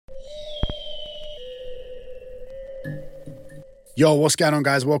Yo, what's going on,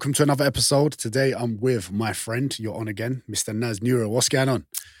 guys? Welcome to another episode. Today, I'm with my friend. You're on again, Mr. Nas Neuro. What's going on?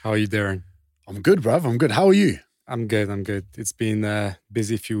 How are you doing? I'm good, bruv. I'm good. How are you? I'm good. It's been a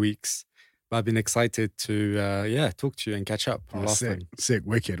busy few weeks, but I've been excited to talk to you and catch up from last sick, time. sick,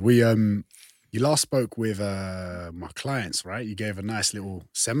 wicked. You last spoke with my clients, right? You gave a nice little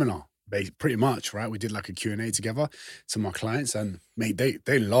seminar, pretty much, right? We did like a Q&A together to my clients, and mate,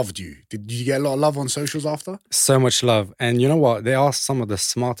 they loved you. Did you get a lot of love on socials after? So much love, and you know what? They asked some of the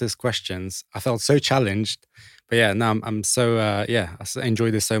smartest questions. I felt so challenged, but yeah, now I'm so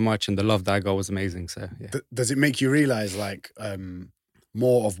enjoyed this so much, and the love that I got was amazing. So yeah. Does it make you realize like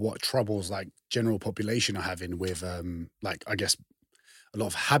more of what troubles like general population are having with like I guess a lot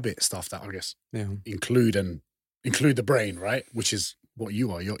of habit stuff that I guess include the brain, right? Which is what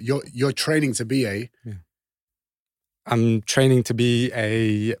you are. You're training to be a. Yeah. I'm training to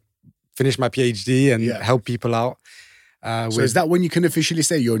finish my PhD and help people out. So is that when you can officially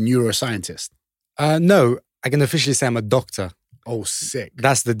say you're a neuroscientist? No, I can officially say I'm a doctor. Oh, sick.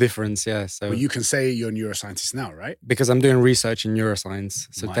 That's the difference, yeah. So but you can say you're a neuroscientist now, right? Because I'm doing research in neuroscience,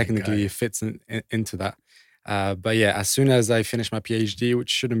 so technically it fits into that. But yeah, as soon as I finish my PhD, which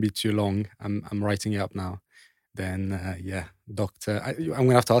shouldn't be too long, I'm writing it up now. Then doctor. I'm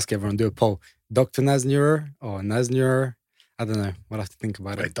gonna have to ask everyone, do a poll. Dr. Nas Neuro or Nas Neuro? I don't know. We'll have to think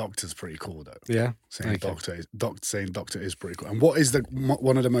about it. Doctor's pretty cool though. Yeah, saying doctor is pretty cool. And what is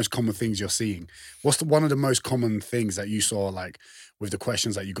one of the most common things you're seeing? What's one of the most common things that you saw, like with the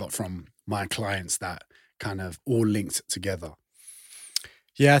questions that you got from my clients that kind of all linked together?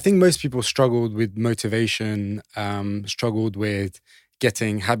 Yeah, I think most people struggled with motivation, struggled with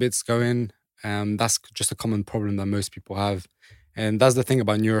getting habits going. That's just a common problem that most people have. And that's the thing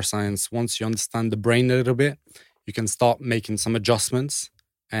about neuroscience. Once you understand the brain a little bit, you can start making some adjustments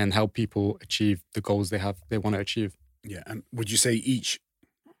and help people achieve the goals they want to achieve. Yeah. And would you say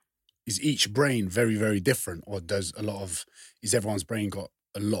is each brain very, very different, or is everyone's brain got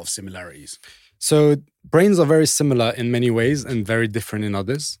a lot of similarities? So brains are very similar in many ways and very different in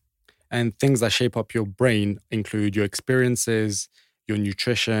others. And things that shape up your brain include your experiences, your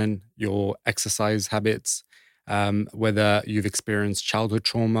nutrition, your exercise habits, whether you've experienced childhood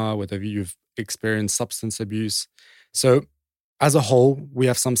trauma, whether you've experienced substance abuse. So as a whole, we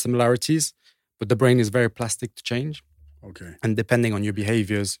have some similarities, but the brain is very plastic to change. Okay. And depending on your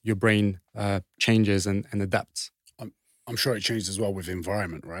behaviors, your brain changes and adapts. I'm sure it changed as well with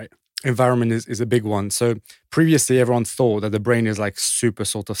environment, right? Environment is a big one. So previously, everyone thought that the brain is like super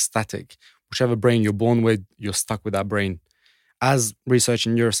sort of static. Whichever brain you're born with, you're stuck with that brain. As research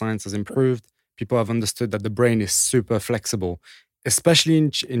in neuroscience has improved, people have understood that the brain is super flexible, especially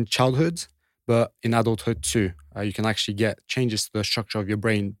in childhood, but in adulthood too. You can actually get changes to the structure of your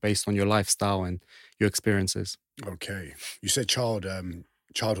brain based on your lifestyle and your experiences. Okay. You said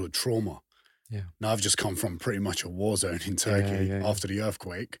childhood trauma. Yeah. Now, I've just come from pretty much a war zone in Turkey after the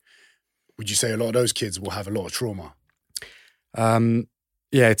earthquake. Would you say a lot of those kids will have a lot of trauma?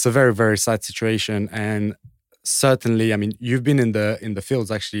 Yeah, it's a very, very sad situation. And certainly, I mean, you've been in the fields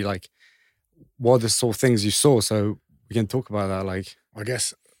actually, like, what are the sort of things you saw? So we can talk about that. Like, I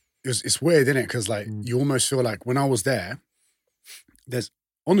guess it's weird, isn't it? Because like you almost feel like when I was there, there's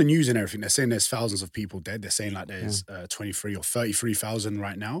on the news and everything, they're saying there's thousands of people dead. They're saying like there's 23 or 33,000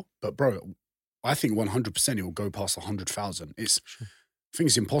 right now. But bro, I think 100% it will go past 100,000. I think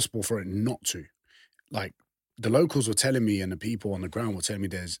it's impossible for it not to. Like the locals were telling me and the people on the ground were telling me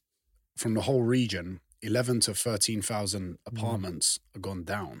there's, from the whole region, 11 to 13,000 apartments are gone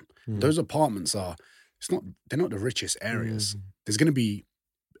down. Those apartments they're not the richest areas. There's going to be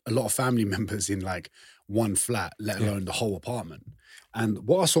a lot of family members in like one flat, let alone the whole apartment. And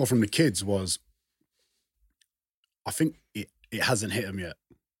what I saw from the kids was, I think it hasn't hit them yet.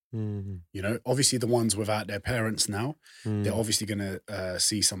 You know, obviously the ones without their parents now, they're obviously going to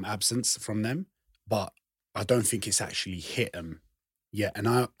see some absence from them, but I don't think it's actually hit them yet. And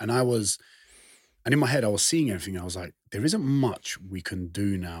in my head, I was seeing everything. I was like, there isn't much we can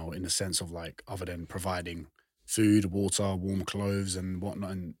do now in the sense of like, other than providing food, water, warm clothes and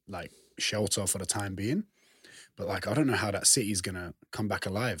whatnot, and like shelter for the time being. But like, I don't know how that city is going to come back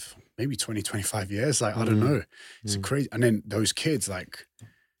alive. Maybe 20, 25 years. Like, I don't know. It's crazy. And then those kids, like,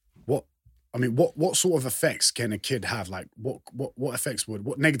 what sort of effects can a kid have? Like, what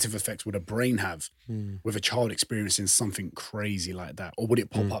negative effects would a brain have with a child experiencing something crazy like that? Or would it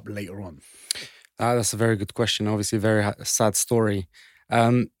pop up later on? That's a very good question. Obviously, a very sad story.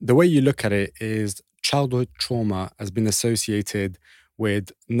 The way you look at it is childhood trauma has been associated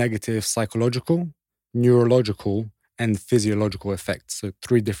with negative psychological, neurological, and physiological effects. So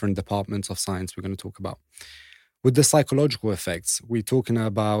 3 different departments of science we're going to talk about. With the psychological effects, we're talking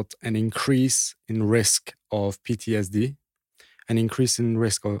about an increase in risk of PTSD, an increase in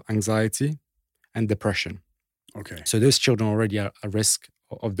risk of anxiety and depression. Okay. So those children already are at risk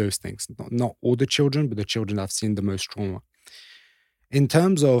of those things. Not all the children, but the children that have seen the most trauma. In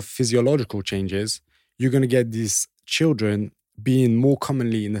terms of physiological changes, you're going to get these children being more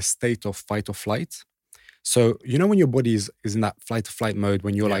commonly in a state of fight or flight. So, when your body is in that flight or flight mode,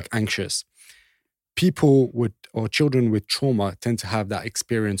 when you're like anxious, children with trauma tend to have that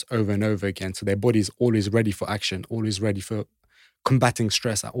experience over and over again. So their body is always ready for action, always ready for combating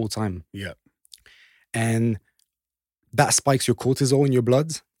stress at all time. Yeah. And that spikes your cortisol in your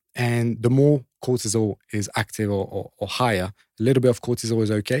blood. And the more cortisol is active or higher, a little bit of cortisol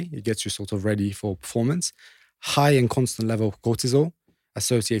is okay. It gets you sort of ready for performance. High and constant level of cortisol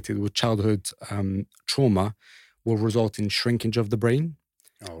associated with childhood trauma will result in shrinkage of the brain.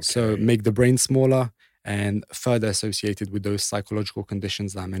 Okay. So make the brain smaller and further associated with those psychological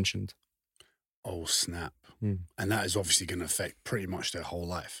conditions that I mentioned. Oh, snap. And that is obviously going to affect pretty much their whole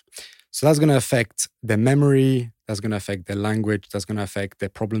life. So that's going to affect their memory, that's going to affect their language, that's going to affect their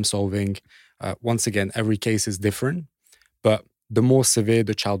problem solving. Once again, every case is different, but the more severe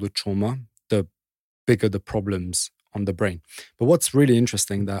the childhood trauma, the bigger the problems on the brain. But what's really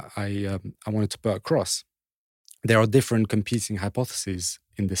interesting that I wanted to put across, there are different competing hypotheses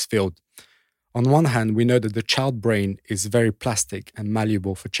in this field. On one hand, we know that the child brain is very plastic and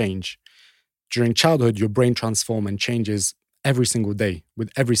malleable for change. During childhood, your brain transforms and changes every single day with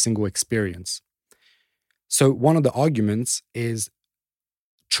every single experience. So one of the arguments is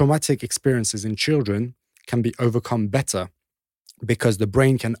traumatic experiences in children can be overcome better because the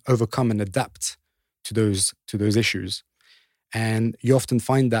brain can overcome and adapt to those issues. And you often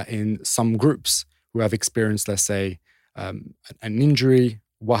find that in some groups who have experienced, let's say, an injury.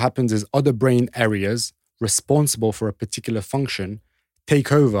 What happens is other brain areas responsible for a particular function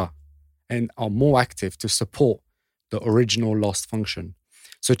take over and are more active to support the original lost function.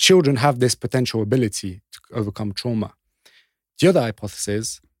 So children have this potential ability to overcome trauma. The other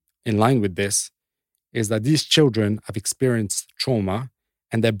hypothesis, in line with this, is that these children have experienced trauma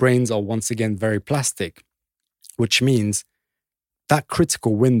and their brains are once again very plastic, which means that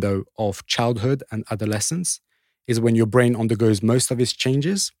critical window of childhood and adolescence is when your brain undergoes most of its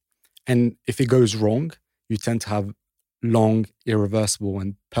changes. And if it goes wrong, you tend to have long, irreversible,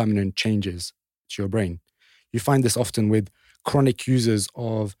 and permanent changes to your brain. You find this often with chronic users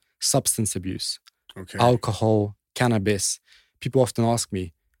of substance abuse, alcohol, cannabis. People often ask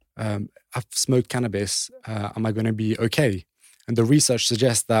me, I've smoked cannabis, am I going to be okay? And the research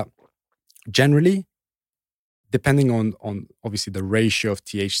suggests that generally, depending on obviously the ratio of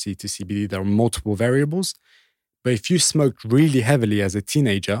THC to CBD, there are multiple variables. But if you smoked really heavily as a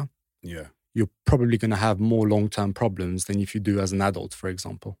teenager, you're probably going to have more long-term problems than if you do as an adult, for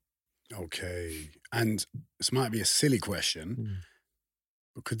example. Okay. And this might be a silly question,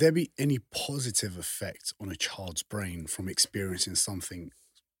 but could there be any positive effect on a child's brain from experiencing something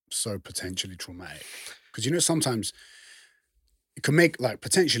so potentially traumatic? Because, sometimes it can make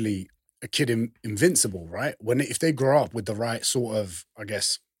potentially a kid invincible, right? If they grow up with the right sort of,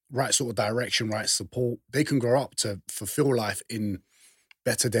 right sort of direction, right support, they can grow up to fulfill life in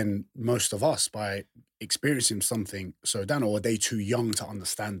better than most of us by experiencing something so done, or are they too young to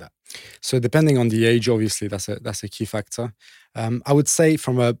understand that? So depending on the age, obviously, that's a key factor. I would say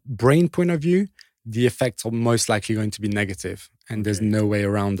from a brain point of view, the effects are most likely going to be negative, and there's no way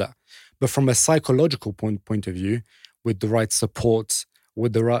around that. But from a psychological point of view, with the right support,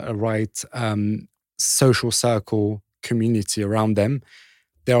 with the right social circle, community around them,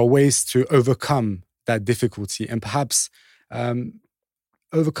 there are ways to overcome that difficulty and perhaps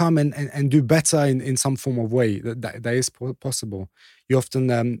overcome and do better in some form of way. That is possible. You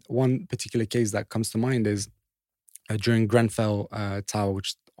often, one particular case that comes to mind is during Grenfell Tower, which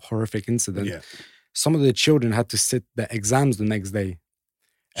is a horrific incident. Yeah. Some of the children had to sit their exams the next day.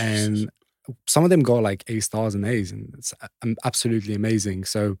 And some of them got like A stars and A's, and it's absolutely amazing.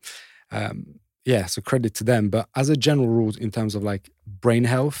 So, so credit to them. But as a general rule, in terms of like brain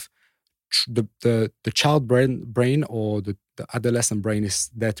health, the child brain or the adolescent brain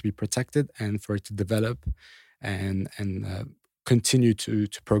is there to be protected and for it to develop and continue to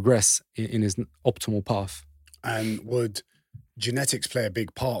progress in its optimal path. And would genetics play a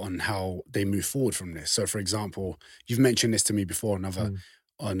big part on how they move forward from this? So, for example, you've mentioned this to me before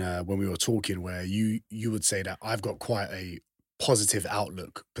when we were talking, where you would say that I've got quite a positive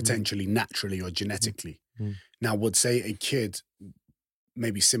outlook, potentially naturally or genetically. Now, would say a kid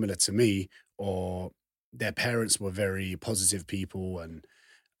maybe similar to me, or their parents were very positive people and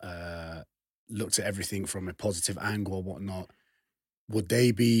looked at everything from a positive angle or whatnot, would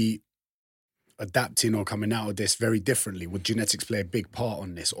they be adapting or coming out of this very differently? Would genetics play a big part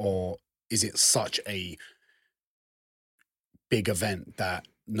on this, or is it such a big event that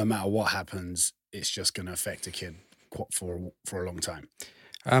no matter what happens, it's just going to affect a kid for a long time?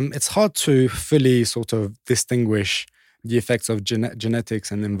 It's hard to fully sort of distinguish the effects of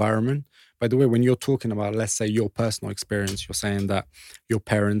genetics and environment. By the way, when you're talking about, let's say, your personal experience, you're saying that your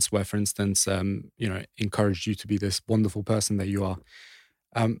parents were, for instance, encouraged you to be this wonderful person that you are.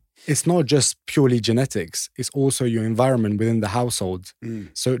 It's not just purely genetics, it's also your environment within the household.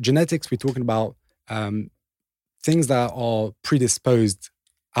 So genetics, we're talking about things that are predisposed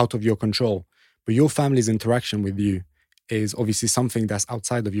out of your control, but your family's interaction with you is obviously something that's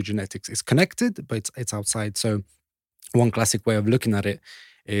outside of your genetics. It's connected, but it's outside. So one classic way of looking at it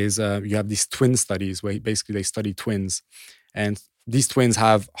is you have these twin studies where basically they study twins, and these twins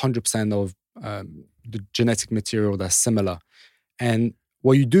have 100% of the genetic material that's similar. And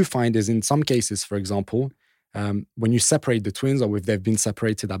what you do find is in some cases, for example, when you separate the twins or if they've been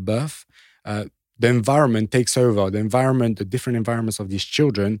separated at birth, the environment takes over. The different environments of these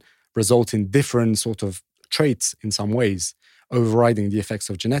children result in different sort of traits in some ways, overriding the effects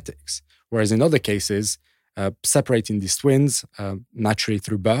of genetics. Whereas in other cases, separating these twins naturally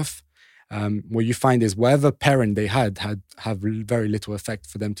through birth, what you find is whatever parent they have very little effect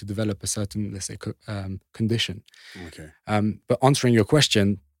for them to develop a certain, let's say, condition. Okay. But answering your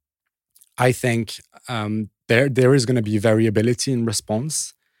question, I think there is going to be variability in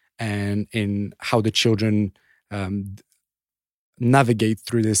response and in how the children navigate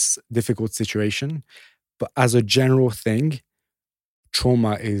through this difficult situation. But as a general thing,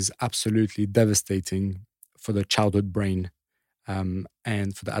 trauma is absolutely devastating for the childhood brain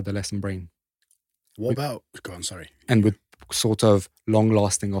and for the adolescent brain. What about, go on, sorry. And with sort of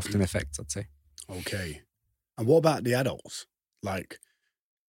long-lasting often effects, I'd say. Okay. And what about the adults? Like,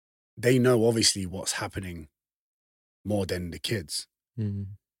 they know obviously what's happening more than the kids.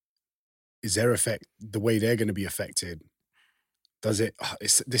 Is their effect, the way they're going to be affected, does it,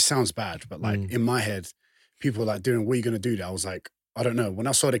 this sounds bad, but like in my head, people are like, Darren, what are you going to do? That I was like, I don't know. When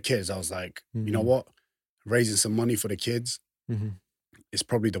I saw the kids, I was like, you know what? Raising some money for the kids is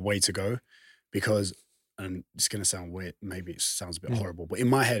probably the way to go, because, and it's going to sound weird, maybe it sounds a bit horrible, but in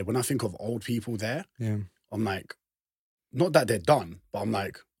my head, when I think of old people there, I'm like, not that they're done, but I'm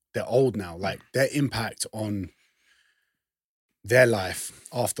like, they're old now. Like their impact on their life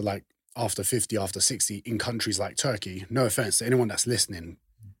after 50, after 60 in countries like Turkey, no offense to anyone that's listening,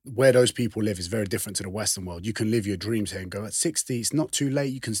 where those people live is very different to the Western world. You can live your dreams here and go at 60, it's not too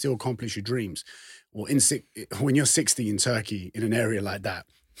late. You can still accomplish your dreams. Or when you're 60 in Turkey, in an area like that,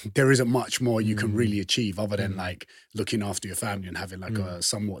 there isn't much more you can really achieve other than like looking after your family and having like a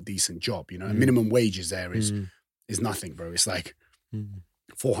somewhat decent job. You know, minimum wages there is nothing, bro. It's like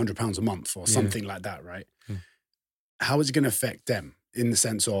 £400 a month or something like that, right? How is it going to affect them in the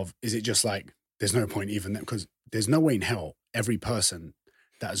sense of, is it just like, there's no point even then, because there's no way in hell every person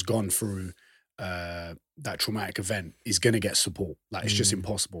that has gone through that traumatic event is going to get support. Like it's just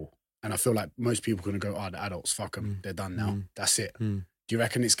impossible. And I feel like most people are going to go, the adults, fuck them. They're done now. That's it. Do you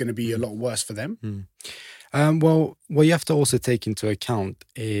reckon it's going to be a lot worse for them? Well, what you have to also take into account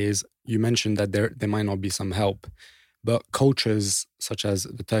is, you mentioned that there might not be some help, but cultures such as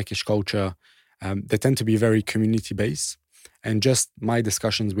the Turkish culture, they tend to be very community-based. And just my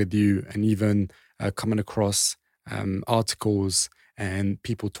discussions with you and even coming across articles and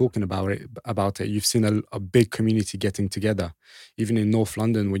people talking about it, you've seen a big community getting together. Even in North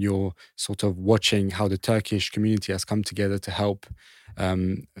London, when you're sort of watching how the Turkish community has come together to help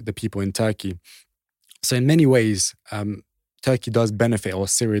the people in Turkey. So in many ways, Turkey does benefit, or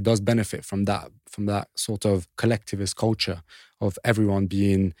Syria does benefit from that sort of collectivist culture of everyone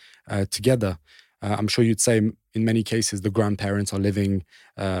being together. I'm sure you'd say in many cases the grandparents are living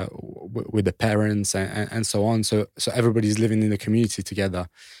with the parents and so on. So everybody's living in the community together.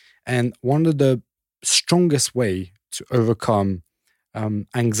 And one of the strongest way to overcome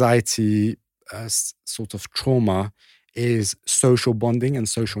anxiety, sort of trauma, is social bonding and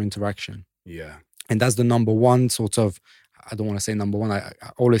social interaction. Yeah. And that's the number one sort of, I don't want to say number one, I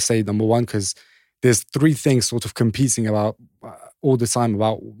always say number one because there's three things sort of competing about all the time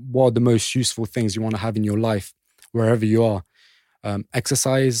about what are the most useful things you want to have in your life, wherever you are.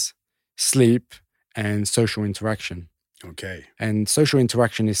 Exercise, sleep, and social interaction. Okay. And social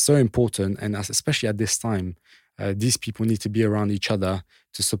interaction is so important, and especially at this time, these people need to be around each other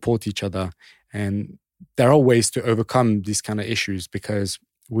to support each other. And there are ways to overcome these kind of issues, because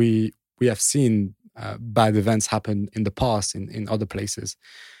we have seen bad events happen in the past in other places.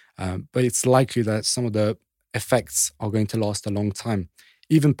 But it's likely that some of the effects are going to last a long time,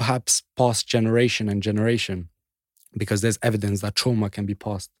 even perhaps past generation and generation, because there's evidence that trauma can be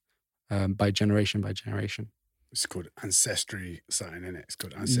passed by generation by generation. It's called ancestry something, isn't it? It's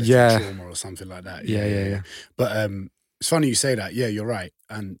called ancestry trauma or something like that. Yeah. But it's funny you say that. Yeah, you're right.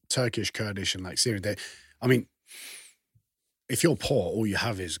 And Turkish, Kurdish, and like Syrian, I mean, if you're poor, all you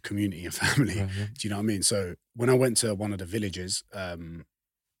have is community and family. Right, yeah. Do you know what I mean? So when I went to one of the villages,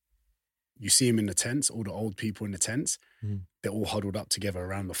 you see them in the tents, all the old people in the tents, they're all huddled up together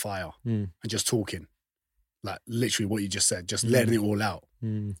around the fire and just talking. Like literally what you just said, just letting it all out.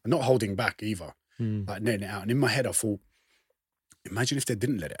 And not holding back either. Like letting it out. And in my head, I thought, imagine if they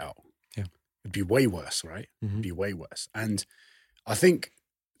didn't let it out. Yeah. It'd be way worse, right? It'd be way worse. And I think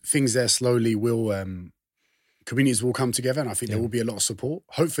things there slowly will, communities will come together, and I think there will be a lot of support.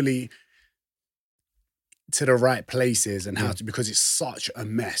 Hopefully to the right places and how to, because it's such a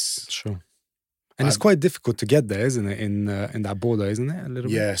mess. Sure. And it's quite difficult to get there, isn't it? In that border, isn't it? A little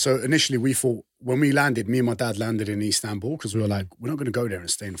bit. Yeah. So initially we thought, when we landed, me and my dad landed in Istanbul, because we were like, we're not going to go there and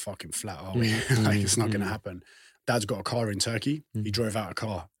stay in a fucking flat, are we? Like, it's not going to happen. Dad's got a car in Turkey. He drove out a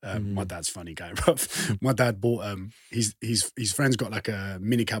car. My dad's a funny guy, bro. My dad bought, his friend's got like a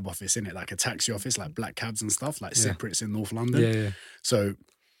mini cab office in it, like a taxi office, like black cabs and stuff, like separates in North London. Yeah. So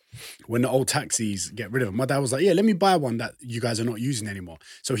when the old taxis get rid of them, my dad was like, yeah, let me buy one that you guys are not using anymore.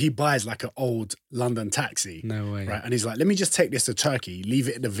 So he buys like an old London taxi. No way. Right. And he's like, let me just take this to Turkey, leave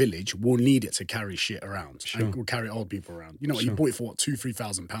it in the village. We'll need it to carry shit around. Sure. And we'll carry old people around. You know what? He bought it for what,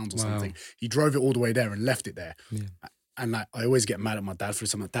 £2,000-3,000 or something. Wow. He drove it all the way there and left it there. Yeah. And like, I always get mad at my dad for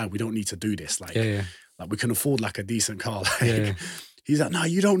this. I'm like, Dad, we don't need to do this. Like, like we can afford like a decent car. Like, he's like, no,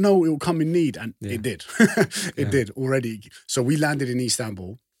 you don't know, it will come in need. And it did. It did already. So we landed in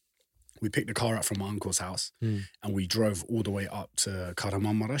Istanbul. We picked the car up from my uncle's house and we drove all the way up to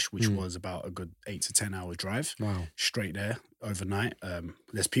Kahramanmaraş, which was about a good 8 to 10 hour drive. Wow. Straight there overnight.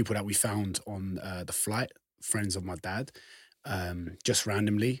 There's people that we found on the flight, friends of my dad, just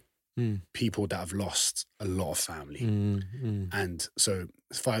randomly, people that have lost a lot of family. And so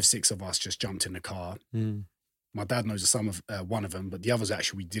 5-6 of us just jumped in the car. My dad knows some of one of them, but the others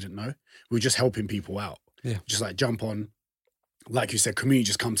actually we didn't know. We were just helping people out. Yeah. Just like jump on. Like you said, community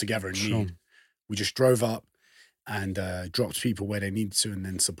just come together and need. We just drove up and dropped people where they needed to, and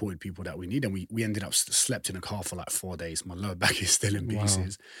then supported people that we need. And we ended up slept in a car for like 4 days. My lower back is still in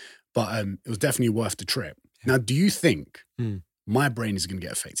pieces. But it was definitely worth the trip. Now, do you think my brain is going to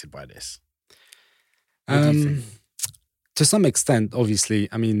get affected by this? What do you think? To some extent, obviously.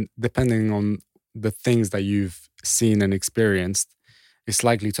 I mean, depending on the things that you've seen and experienced, it's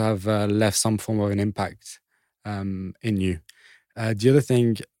likely to have left some form of an impact in you. The other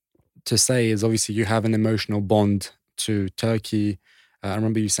thing to say is obviously you have an emotional bond to Turkey. I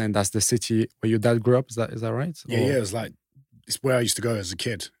remember you saying that's the city where your dad grew up. Is that right? Yeah, it was like, it's where I used to go as a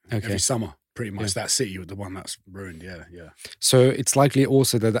kid every summer, pretty much. That city, the one that's ruined, yeah. So it's likely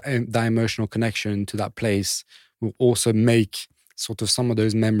also that that emotional connection to that place will also make sort of some of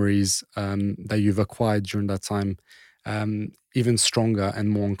those memories that you've acquired during that time even stronger and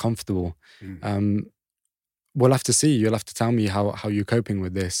more uncomfortable. We'll have to see. You'll have to tell me how you're coping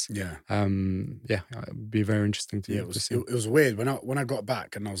with this. Yeah. It'd be very interesting to see. It was weird when I got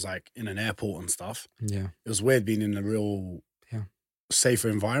back and I was like in an airport and stuff. Yeah. It was weird being in a real safer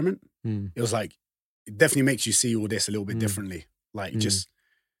environment. It was like, it definitely makes you see all this a little bit differently. Like just,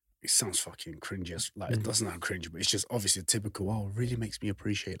 it sounds fucking cringy. Like it doesn't sound cringy, but it's just obviously a typical, it really makes me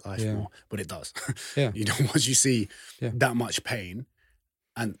appreciate life more. But it does. You know, once you see that much pain,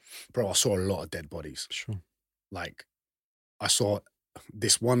 and bro, I saw a lot of dead bodies. Sure. Like, I saw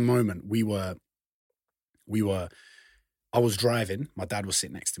this one moment, I was driving, my dad was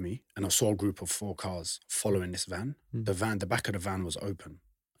sitting next to me, and I saw a group of 4 cars following this van. The back of the van was open,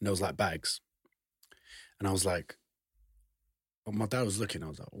 and there was like bags. And I was like, my dad was looking, I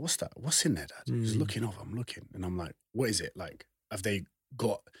was like, what's that? What's in there, Dad? He's looking over, I'm looking. And I'm like, what is it? Like, have they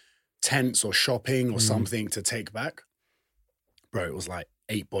got tents or shopping or something to take back? Bro, it was like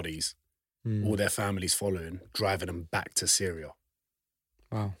 8 bodies. All their families following, driving them back to Syria.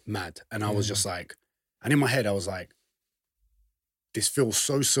 Wow. Mad. And I was just like, and in my head, I was like, this feels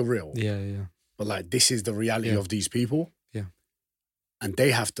so surreal. Yeah. But like, this is the reality of these people. Yeah. And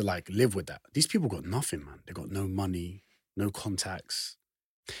they have to like live with that. These people got nothing, man. They got no money, no contacts.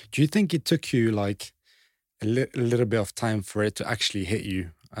 Do you think it took you like a little bit of time for it to actually hit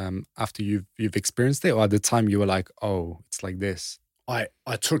you after you've experienced it? Or at the time you were like, oh, it's like this?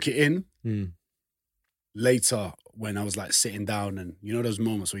 I took it in later when I was like sitting down, and you know those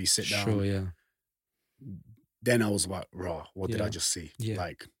moments where you sit down. Sure, yeah. Then I was like, raw, what did I just see? Yeah.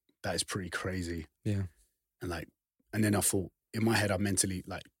 Like, that is pretty crazy. Yeah. And then I thought, in my head, I mentally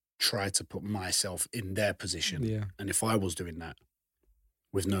like tried to put myself in their position. Yeah. And if I was doing that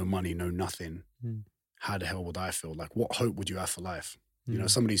with no money, no nothing, how the hell would I feel? Like, what hope would you have for life? You know,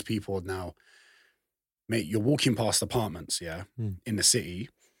 some of these people now, mate, you're walking past apartments, in the city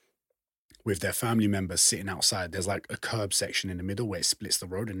with their family members sitting outside. There's like a curb section in the middle where it splits the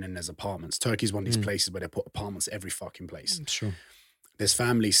road, and then there's apartments. Turkey's one of these places where they put apartments every fucking place. Sure. There's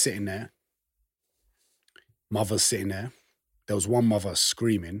families sitting there, mothers sitting there. There was one mother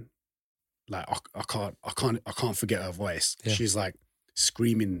screaming, like I can't forget her voice. Yeah. She's like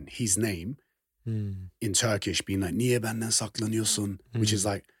screaming his name in Turkish, being like "Niye benden saklanıyorsun," which is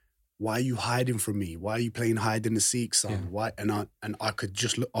like, why are you hiding from me? Why are you playing hide and seek, son? Yeah. Why? And I could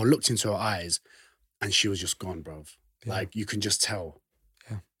just look. I looked into her eyes, and she was just gone, bro. Yeah. Like you can just tell.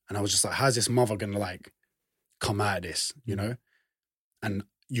 Yeah. And I was just like, how's this mother gonna like come out of this? You know? And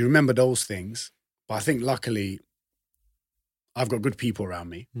you remember those things, but I think luckily, I've got good people around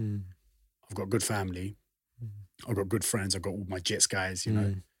me. I've got good family. I've got good friends. I've got all my Jets guys. You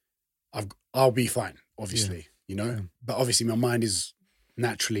know, I'll be fine. Obviously, you know. Yeah. But obviously, my mind is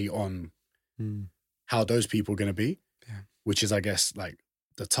naturally on how those people are going to be, which is, I guess, like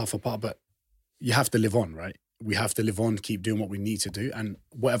the tougher part. But you have to live on, right? We have to live on, keep doing what we need to do. And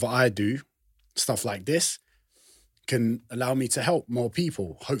whatever I do, stuff like this, can allow me to help more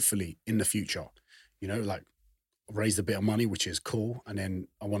people, hopefully, in the future. You know, like raised a bit of money, which is cool. And then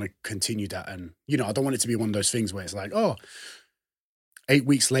I want to continue that. And, you know, I don't want it to be one of those things where it's like, oh, 8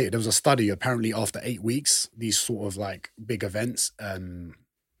 weeks later, there was a study, apparently after 8 weeks, these sort of like big events,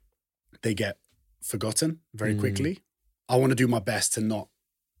 they get forgotten very quickly. I want to do my best to not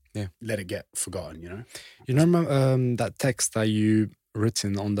let it get forgotten, you know? You know, that text that you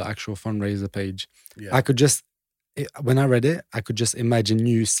written on the actual fundraiser page, Yeah. I could just, when I read it, I could just imagine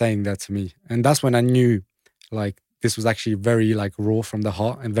you saying that to me. And that's when I knew like this was actually very like raw from the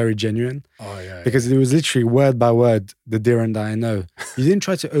heart and very genuine. Oh yeah. Because it was literally word by word, the Diran that I know. You didn't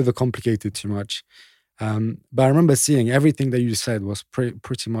try to overcomplicate it too much. But I remember seeing everything that you said was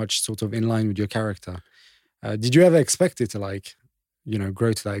pretty much sort of in line with your character. Did you ever expect it to like, you know,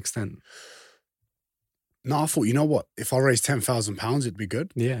 grow to that extent? No, I thought, you know what? If I raised £10,000, it'd be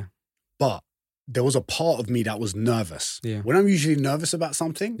good. Yeah. But there was a part of me that was nervous. Yeah. When I'm usually nervous about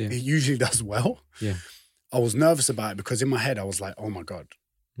something, it usually does well. Yeah. I was nervous about it because in my head, I was like, oh my God,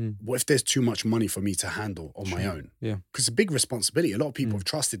 what if there's too much money for me to handle on my own? Yeah. Because it's a big responsibility. A lot of people have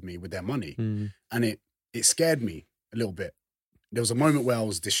trusted me with their money. And it scared me a little bit. There was a moment where I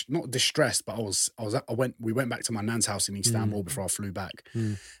was not distressed, but we went back to my nan's house in Istanbul before I flew back.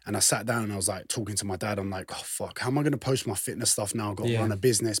 And I sat down and I was like talking to my dad. I'm like, oh fuck, how am I going to post my fitness stuff now? I've got to run a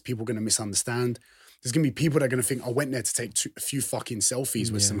business. People are going to misunderstand. There's going to be people that are going to think I went there to take a few fucking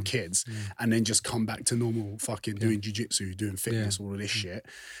selfies with some kids and then just come back to normal fucking doing jiu-jitsu, doing fitness, all of this shit.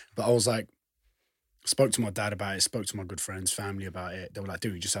 But I was like, spoke to my dad about it, spoke to my good friends, family about it. They were like,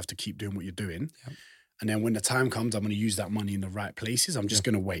 dude, you just have to keep doing what you're doing. Yep. And then when the time comes, I'm going to use that money in the right places. I'm just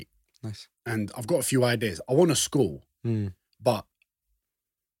going to wait. Nice. And I've got a few ideas. I want a school, but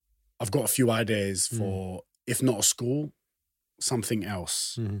I've got a few ideas for, if not a school, something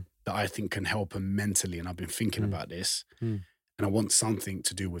else that I think can help them mentally. And I've been thinking about this. And I want something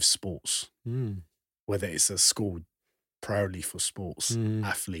to do with sports, whether it's a school primarily for sports,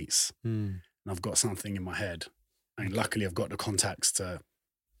 athletes. And I've got something in my head. And luckily I've got the contacts to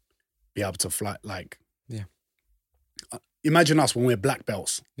be able to fly, like, imagine us when we're black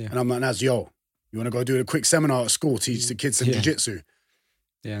belts. And I'm like, Nas, yo, you want to go do a quick seminar at school, teach the kids some jiu-jitsu?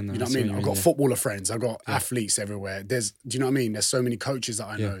 Yeah, no, you know what I mean? I've got footballer friends. I've got athletes everywhere. Do you know what I mean? There's so many coaches that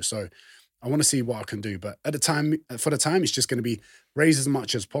I know. So I want to see what I can do. But for the time, it's just going to be raise as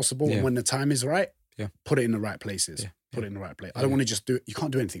much as possible. And when the time is right, put it in the right places. Put it in the right place. I don't want to just do it. You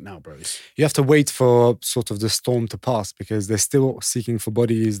can't do anything now, bro. You have to wait for sort of the storm to pass because they're still seeking for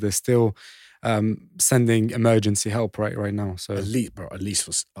bodies. They're still sending emergency help right now. So at least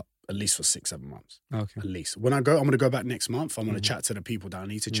for 6-7 months. Okay. At least. When I'm going to go back next month. I'm going to chat to the people that I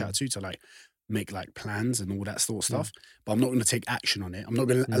need to chat to like make like plans and all that sort of stuff. But I'm not going to take action on it. I'm not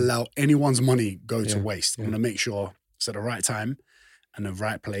going to allow anyone's money go to waste. I'm going to make sure it's at the right time and the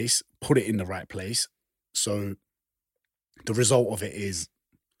right place. Put it in the right place. So the result of it is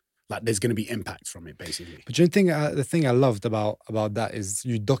like there's going to be impact from it, basically. But you think the thing I loved about that is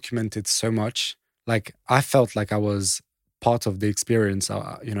you documented so much. Like I felt like I was part of the experience,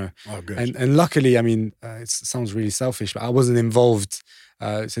 you know. Oh, good. And luckily, I mean, it sounds really selfish, but I wasn't involved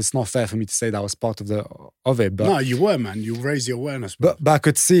So it's not fair for me to say that I was part of it. But no, you were, man. You raised the awareness, bro. but I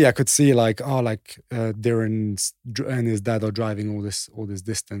could see Darren and his dad are driving all this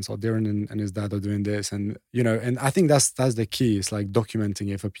distance, or Darren and his dad are doing this, and and I think that's the key. It's like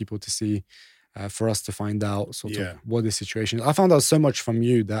documenting it for people to see, for us to find out sort of what the situation is. I found out so much from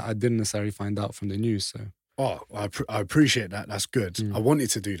you that I didn't necessarily find out from the news. So. Oh, I appreciate that. That's good. I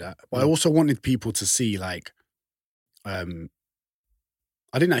wanted to do that, but I also wanted people to see, like,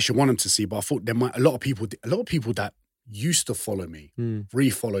 I didn't actually want them to see, but I thought there might a lot of people that used to follow me,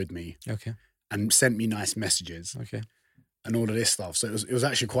 refollowed me, and sent me nice messages, and all of this stuff. So it was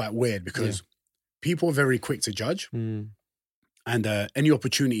actually quite weird because people are very quick to judge, and any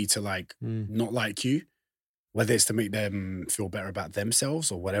opportunity to like not like you, whether it's to make them feel better about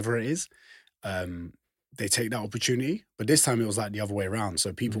themselves or whatever it is, they take that opportunity. But this time it was like the other way around.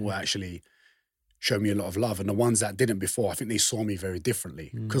 So people were actually show me a lot of love, and the ones that didn't before, I think they saw me very differently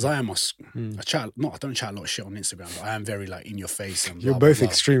because I am I don't chat a lot of shit on Instagram, but I am very like in your face. And you're blah, both blah,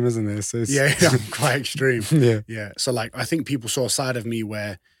 blah. extreme, isn't it? So I'm quite extreme. Yeah. So like, I think people saw a side of me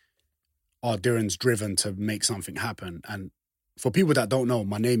where, Diran's driven to make something happen. And for people that don't know,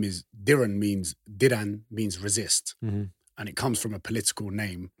 my name is Diran means resist, and it comes from a political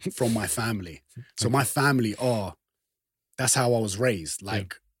name from my family. So my family that's how I was raised,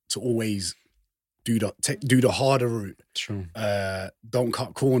 like to always do the harder route. Sure. Don't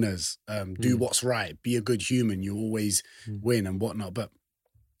cut corners. Do what's right. Be a good human. You always win and whatnot. But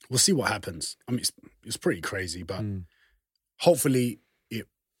we'll see what happens. I mean, it's pretty crazy, but hopefully,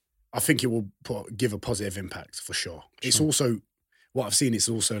 I think it will give a positive impact for sure. It's also what I've seen. It's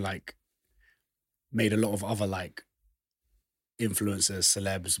also like made a lot of other like influencers,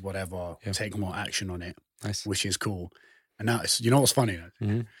 celebs, whatever, take more action on it, which is cool. And now it's, you know what's funny?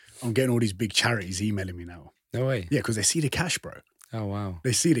 I'm getting all these big charities emailing me now. No way. Yeah, because they see the cash, bro. Oh, wow.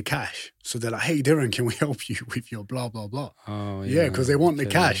 They see the cash. So they're like, hey, Diran, can we help you with your blah, blah, blah? Oh, yeah. Because they want the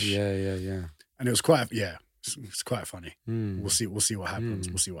cash. Yeah. And it was quite, it's quite funny. We'll see what happens.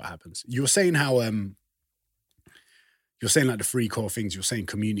 We'll see what happens. You were saying how, you're saying like the three core things. You're saying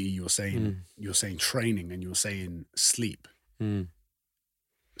community, you're saying training, and you're saying sleep.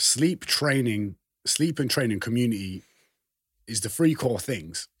 Sleep and training, community is the three core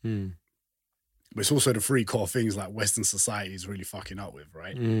things. But it's also the three core things like Western society is really fucking up with,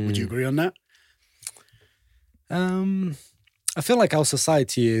 right? Would you agree on that? I feel like our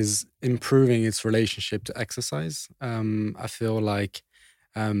society is improving its relationship to exercise. I feel like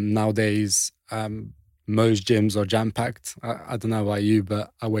nowadays most gyms are jam-packed. I don't know about you,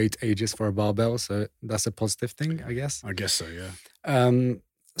 but I wait ages for a barbell, so that's a positive thing, I guess. I guess so, yeah.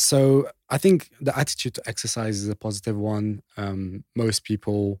 So I think the attitude to exercise is a positive one. Most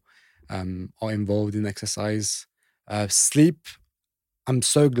people are involved in exercise. Sleep, I'm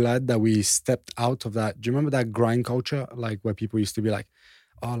so glad that we stepped out of that. Do you remember that grind culture? Like where people used to be like,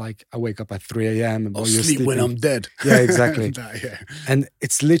 oh, like I wake up at 3 a.m. and I'll sleep when I'm dead. Yeah, exactly. Yeah. And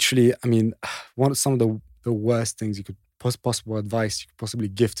it's literally, I mean, some of the worst things you could possible advice you could possibly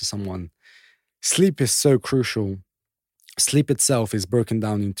give to someone. Sleep is so crucial. Sleep itself is broken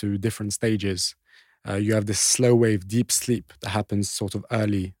down into different stages. You have this slow wave deep sleep that happens sort of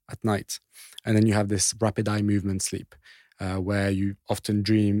early at night. And then you have this rapid eye movement sleep where you often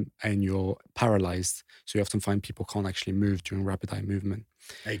dream and you're paralyzed. So you often find people can't actually move during rapid eye movement.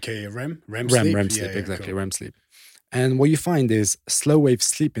 AKA REM? REM sleep? REM sleep, exactly, cool. REM sleep. And what you find is slow wave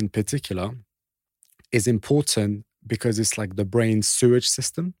sleep in particular is important because it's like the brain's sewage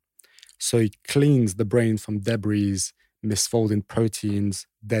system. So it cleans the brain from debris, misfolding proteins,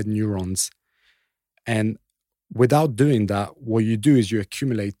 dead neurons. And without doing that, what you do is you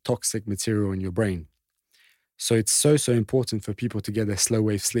accumulate toxic material in your brain. So it's so important for people to get their slow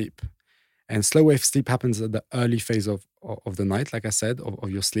wave sleep. And slow wave sleep happens at the early phase of the night, like I said, of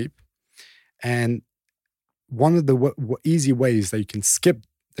your sleep. And one of the easy ways that you can skip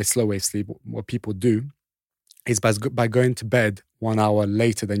the slow wave sleep, what people do, is by going to bed 1 hour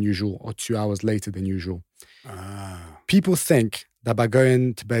later than usual or 2 hours later than usual. People think that by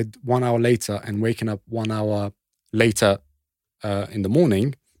going to bed 1 hour later and waking up 1 hour later in the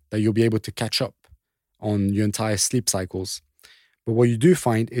morning, that you'll be able to catch up on your entire sleep cycles. But what you do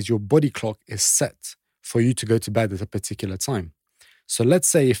find is your body clock is set for you to go to bed at a particular time. So let's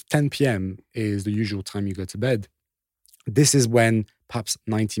say if 10 p.m. is the usual time you go to bed, this is when perhaps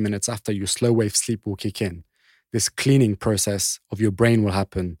 90 minutes after your slow wave sleep will kick in. This cleaning process of your brain will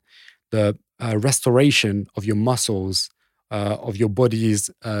happen. The restoration of your muscles, of your body's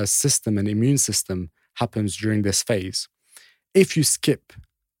system and immune system happens during this phase. If you skip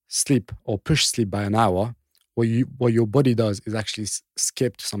sleep or push sleep by an hour, what your body does is actually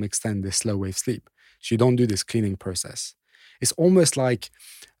skip to some extent this slow wave sleep. So you don't do this cleaning process. It's almost like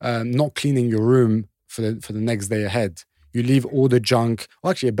not cleaning your room for the next day ahead. You leave all the junk.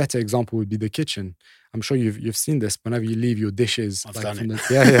 Well, actually, a better example would be the kitchen. I'm sure you've seen this. Whenever you leave your dishes, I've like done from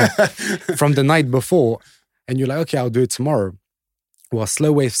it. from the night before, and you're like, okay, I'll do it tomorrow. Well,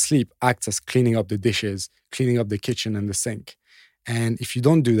 slow wave sleep acts as cleaning up the dishes, cleaning up the kitchen and the sink. And if you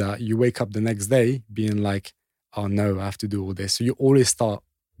don't do that, you wake up the next day being like, oh no, I have to do all this. So you always start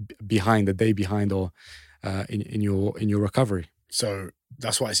behind, the day behind, or in your recovery. So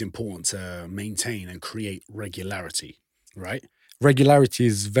that's why it's important to maintain and create regularity, right? Regularity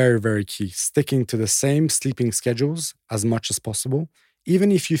is very, very key. Sticking to the same sleeping schedules as much as possible.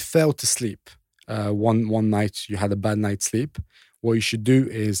 Even if you fail to sleep, one night you had a bad night's sleep, what you should do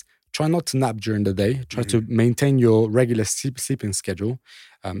is try not to nap during the day. Try to maintain your regular sleeping schedule.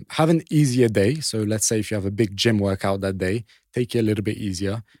 Have an easier day. So let's say if you have a big gym workout that day, take it a little bit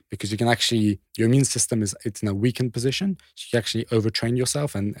easier, because you can actually, your immune system it's in a weakened position. So you can actually overtrain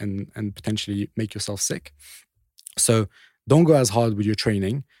yourself and potentially make yourself sick. So don't go as hard with your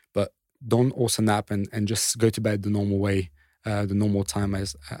training, but don't also nap and just go to bed the normal way, the normal time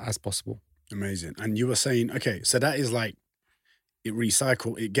as possible. Amazing. And you were saying, okay, so that is like,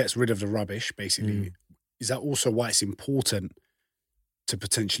 it gets rid of the rubbish, basically. Is that also why it's important to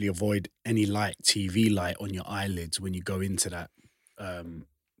potentially avoid any light, TV light on your eyelids when you go into that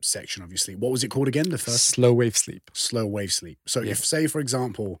section of your sleep? What was it called again? The first? Slow wave sleep. Slow wave sleep. So if, say, for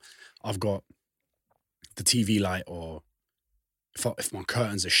example, I've got the TV light, or if my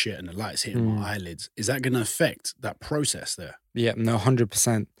curtains are shit and the light's hitting my eyelids, is that going to affect that process there? Yeah, no,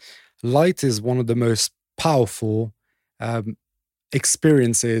 100%. Light is one of the most powerful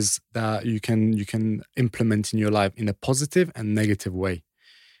experiences that you can implement in your life in a positive and negative way.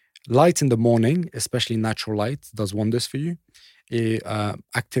 Light in the morning, especially natural light, does wonders for you. It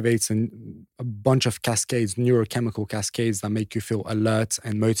activates a bunch of cascades, neurochemical cascades that make you feel alert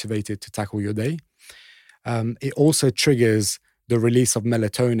and motivated to tackle your day. It also triggers the release of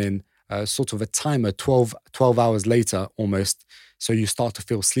melatonin, sort of a timer 12 hours later almost. So you start to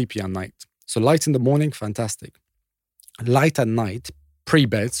feel sleepy at night. So light in the morning, fantastic. Light at night,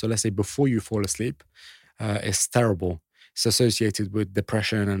 pre-bed, so let's say before you fall asleep, is terrible. It's associated with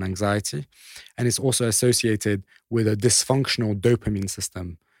depression and anxiety. And it's also associated with a dysfunctional dopamine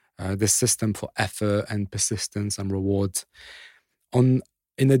system, this system for effort and persistence and rewards. In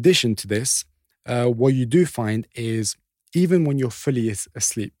addition to this, what you do find is even when you're fully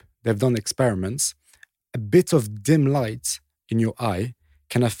asleep, they've done experiments, a bit of dim light in your eye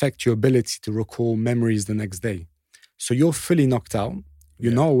can affect your ability to recall memories the next day. So you're fully knocked out.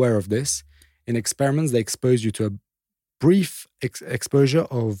 You're not aware of this. In experiments, they expose you to a brief exposure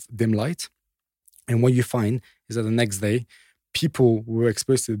of dim light. And what you find is that the next day, people who were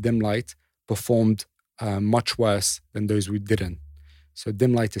exposed to the dim light performed much worse than those who didn't. So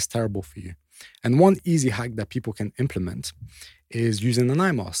dim light is terrible for you. And one easy hack that people can implement is using an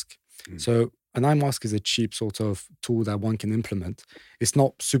eye mask. So an eye mask is a cheap sort of tool that one can implement. It's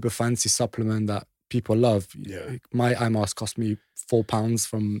not super fancy supplement that people love. My eye mask cost me £4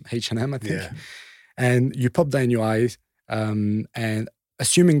 from H&M, I think. And you pop that in your eyes, and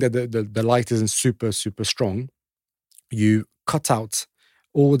assuming that the light isn't super, super strong, you cut out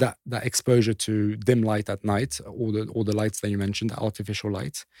all that exposure to dim light at night, all the lights that you mentioned, the artificial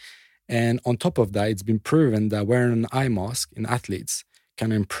lights. And on top of that, it's been proven that wearing an eye mask in athletes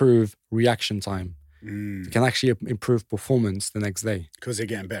can improve reaction time. It can actually improve performance the next day. Because they're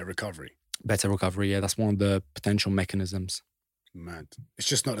getting better recovery. Better recovery, yeah. That's one of the potential mechanisms. Mad. It's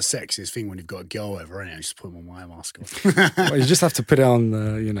just not the sexiest thing when you've got a girl over, ain't it? Just put my eye mask on. Well, you just have to put it on,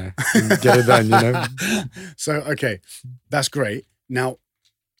 and get it done, So, okay, that's great. Now,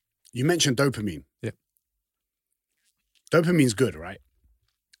 you mentioned dopamine. Yeah. Dopamine's good, right?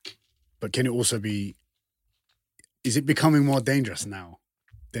 But can it also is it becoming more dangerous now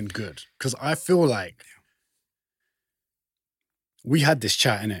than good? Because I feel like we had this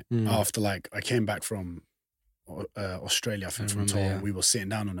chat, innit? After I came back from Australia, I think, from tour. We were sitting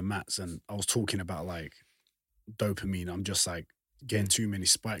down on the mats and I was talking about dopamine. I'm just getting too many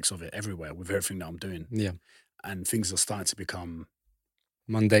spikes of it everywhere with everything that I'm doing. Yeah. And things are starting to become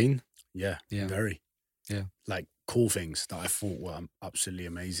mundane. Yeah. Very. Yeah. Cool things that I thought were absolutely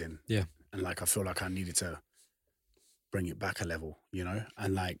amazing. Yeah. And I feel like I needed to bring it back a level, and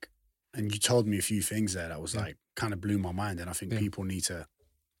and you told me a few things there that was kind of blew my mind. And I think people need to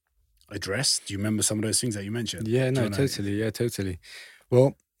address. Do you remember some of those things that you mentioned? Yeah, no, totally. Yeah, totally.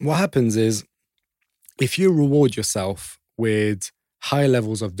 Well, what happens is if you reward yourself with high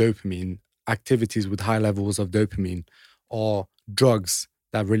levels of dopamine activities with high levels of dopamine or drugs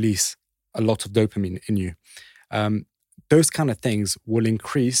that release a lot of dopamine in you, those kind of things will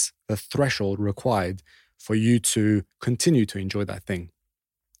increase the threshold required for you to continue to enjoy that thing.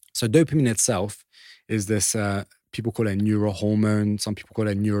 So dopamine itself is this, people call it a neurohormone, some people call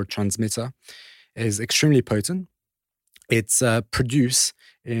it a neurotransmitter, is extremely potent. It's produced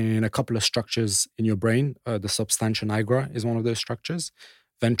in a couple of structures in your brain. The substantia nigra is one of those structures.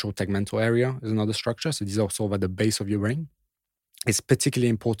 Ventral tegmental area is another structure. So these are sort of at the base of your brain. It's particularly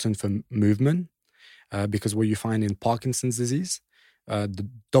important for movement because what you find in Parkinson's disease, the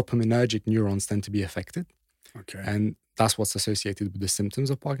dopaminergic neurons tend to be affected. Okay. And that's what's associated with the symptoms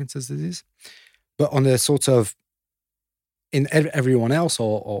of Parkinson's disease. But on the sort of, in everyone else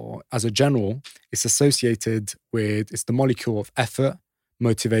or as a general, it's associated with, it's the molecule of effort,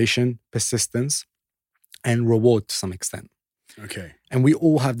 motivation, persistence, and reward to some extent. Okay. And we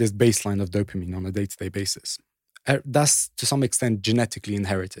all have this baseline of dopamine on a day-to-day basis. That's to some extent genetically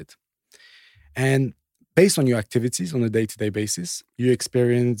inherited. And based on your activities on a day-to-day basis, you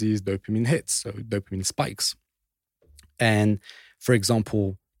experience these dopamine hits, so dopamine spikes. And for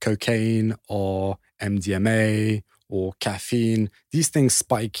example, cocaine or MDMA or caffeine, these things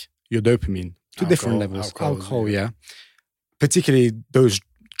spike your dopamine to different levels. Alcohol, yeah. Particularly those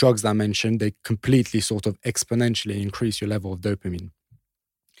drugs that I mentioned, they completely sort of exponentially increase your level of dopamine.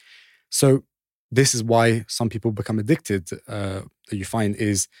 So this is why some people become addicted. That you find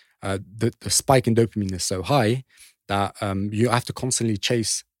is the spike in dopamine is so high that you have to constantly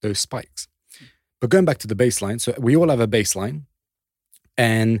chase those spikes. But going back to the baseline, so we all have a baseline,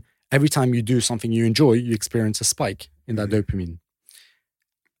 and every time you do something you enjoy, you experience a spike in that dopamine.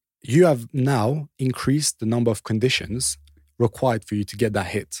 You have now increased the number of conditions required for you to get that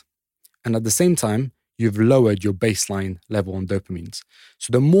hit. And at the same time, you've lowered your baseline level on dopamines.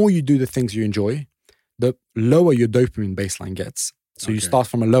 So the more you do the things you enjoy, the lower your dopamine baseline gets. So you start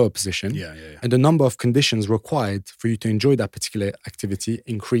from a lower position. And the number of conditions required for you to enjoy that particular activity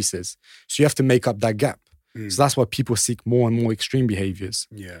increases. So you have to make up that gap. So that's why people seek more and more extreme behaviors.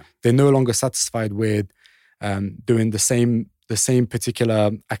 They're no longer satisfied with doing the same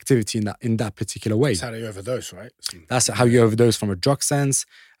particular activity in that particular way. That's how they overdose, right? That's how you overdose from a drug sense.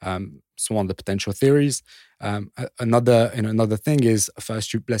 It's one of the potential theories. Another thing is,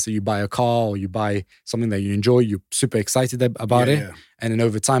 first, let's say you buy a car or you buy something that you enjoy, you're super excited about it. And then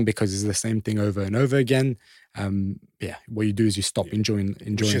over time, because it's the same thing over and over again, what you do is you stop enjoying.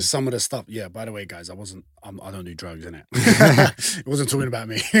 Which is some of the stuff. Yeah, by the way, guys, I don't do drugs, innit? It wasn't talking about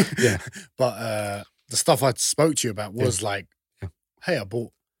me. But the stuff I spoke to you about was like, hey,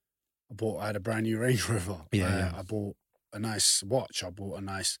 I had a brand new Range Rover. I bought a nice watch.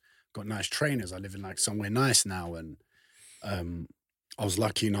 Got nice trainers. I live in like somewhere nice now. And I was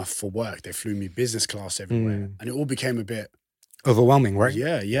lucky enough for work. They flew me business class everywhere. And it all became a bit overwhelming, right?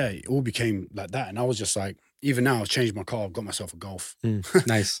 Yeah. It all became like that. And I was just like, even now I've changed my car. I've got myself a Golf.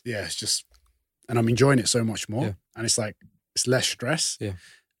 Nice. It's just, and I'm enjoying it so much more. And it's like, it's less stress.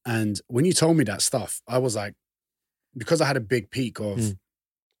 And when you told me that stuff, I was like, because I had a big peak of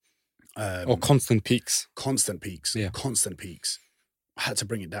or constant peaks. Constant peaks. I had to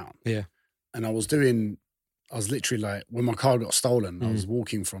bring it down. And I was literally like, when my car got stolen, I was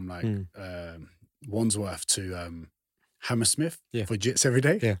walking from like Wandsworth to Hammersmith for jits every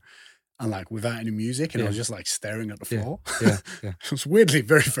day. And like without any music, and I was just like staring at the floor. It was weirdly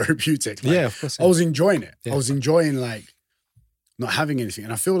very therapeutic. Like, of course. I was enjoying it. I was enjoying like not having anything.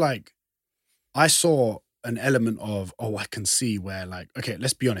 And I feel like I saw an element of, I can see where like, okay,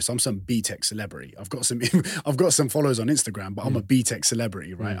 let's be honest, I'm some B-Tech celebrity. I've got some followers on Instagram, but I'm a B-Tech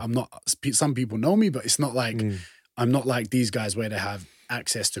celebrity, right? I'm not, some people know me, but it's not like, I'm not like these guys where they have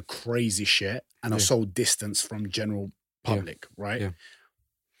access to crazy shit and are so distant from general public, right?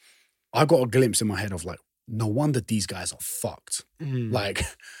 I got a glimpse in my head of like, no wonder these guys are fucked. Like,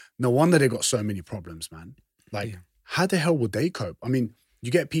 no wonder they got so many problems, man. Like, how the hell would they cope? I mean, you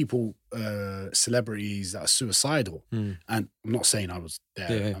get people, celebrities that are suicidal. And I'm not saying I was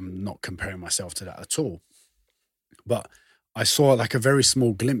there. I'm not comparing myself to that at all. But I saw like a very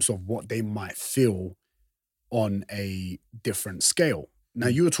small glimpse of what they might feel on a different scale. Now,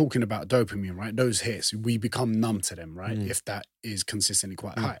 you were talking about dopamine, right? Those hits, we become numb to them, right? If that is consistently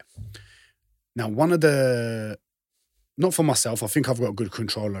quite high. Now, one of the, not for myself, I think I've got good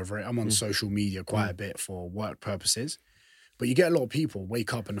control over it. I'm on social media quite a bit for work purposes. But you get a lot of people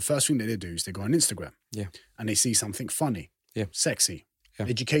wake up and the first thing that they do is they go on Instagram. And they see something funny, sexy,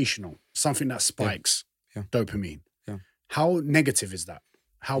 educational, something that spikes dopamine. How negative is that?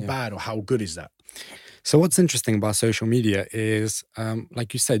 How bad or how good is that? So what's interesting about social media is,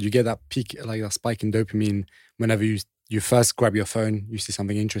 like you said, you get that peak, like that spike in dopamine whenever you first grab your phone, you see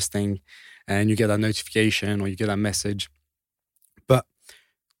something interesting, and you get that notification or you get that message. But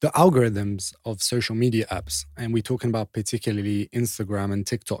the algorithms of social media apps, and we're talking about particularly Instagram and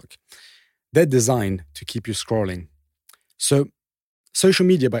TikTok, they're designed to keep you scrolling. So social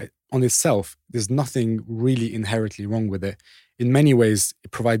media on itself, there's nothing really inherently wrong with it. In many ways,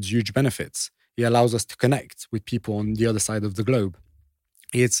 it provides huge benefits. It allows us to connect with people on the other side of the globe.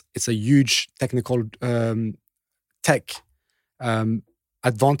 It's a huge technical tech um,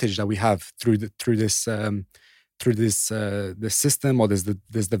 advantage that we have through this system or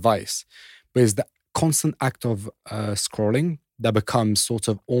this device. But it's the constant act of scrolling that becomes sort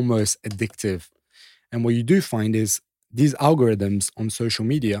of almost addictive. And what you do find is these algorithms on social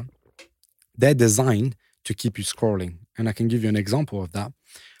media, they're designed to keep you scrolling. And I can give you an example of that.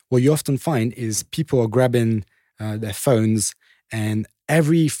 What you often find is people are grabbing their phones, and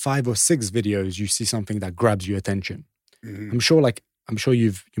every 5 or 6 videos, you see something that grabs your attention. Mm-hmm. I'm sure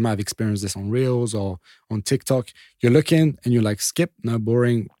you might have experienced this on Reels or on TikTok. You're looking and you're like, skip, no,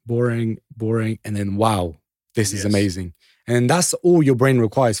 boring, boring, boring, and then wow, this is amazing. And that's all your brain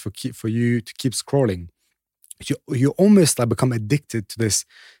requires for you to keep scrolling. You almost like become addicted to this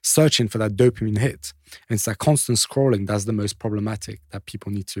searching for that dopamine hit. And it's that constant scrolling that's the most problematic that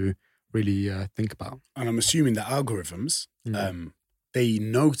people need to really think about. And I'm assuming the algorithms, they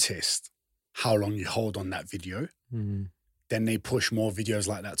noticed how long you hold on that video. Mm. Then they push more videos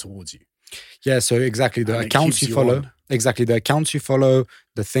like that towards you. Yeah, so exactly the accounts you follow. Exactly the accounts you follow,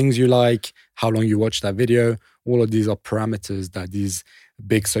 the things you like, how long you watch that video. All of these are parameters that these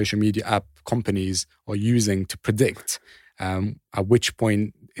big social media app companies are using to predict at which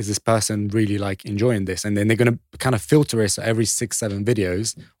point is this person really like enjoying this. And then they're going to kind of filter it. So every 6, 7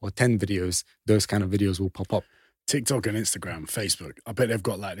 videos or 10 videos, those kind of videos will pop up. TikTok and Instagram, Facebook, I bet they've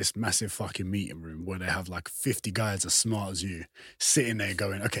got like this massive fucking meeting room where they have like 50 guys as smart as you sitting there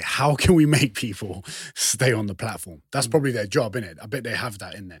going, okay, how can we make people stay on the platform? That's probably their job, innit? I bet they have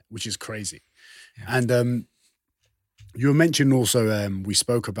that in there, which is crazy. Yeah. And you were mentioning also, we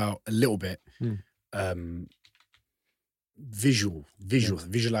spoke about a little bit,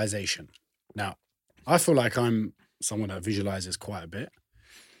 visualization. Now, I feel like I'm someone that visualizes quite a bit.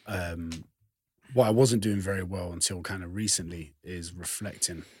 What I wasn't doing very well until kind of recently is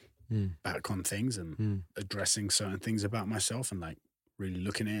reflecting back on things and addressing certain things about myself and like really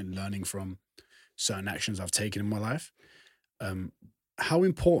looking at it and learning from certain actions I've taken in my life. How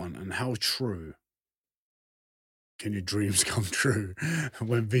important and how true can your dreams come true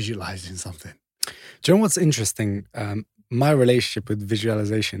when visualizing something? Do you know what's interesting? My relationship with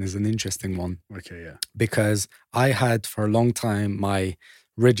visualization is an interesting one. Okay, yeah. Because I had for a long time my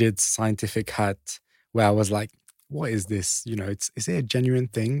rigid scientific hat where I was like, what is this? You know, is it a genuine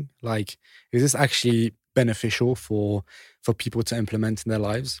thing? Like, is this actually beneficial for people to implement in their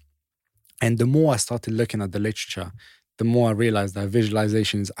lives? And the more I started looking at the literature, the more I realized that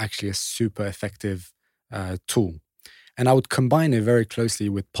visualization is actually a super effective tool. And I would combine it very closely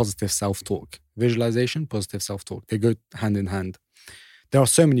with positive self-talk. Visualization, positive self-talk, they go hand in hand. There are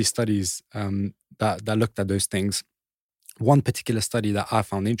so many studies that looked at those things. One particular study that I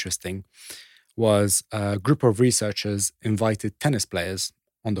found interesting was a group of researchers invited tennis players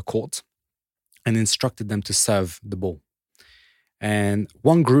on the court and instructed them to serve the ball. And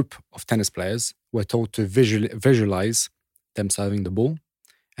one group of tennis players were told to visualize them serving the ball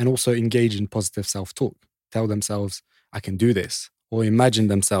and also engage in positive self-talk. Tell themselves, I can do this, or imagine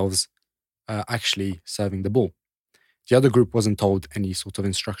themselves actually serving the ball. The other group wasn't told any sort of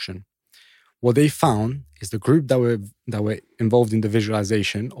instruction. What they found is the group that were involved in the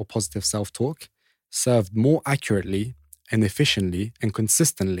visualization or positive self-talk served more accurately and efficiently and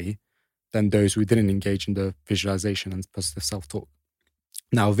consistently than those who didn't engage in the visualization and positive self-talk.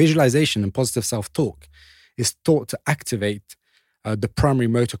 Now, visualization and positive self-talk is thought to activate the primary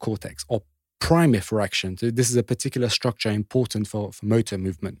motor cortex or primer for action. So this is a particular structure important for motor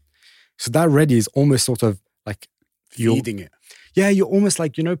movement. So that already is almost sort of like feeding it. Yeah, you're almost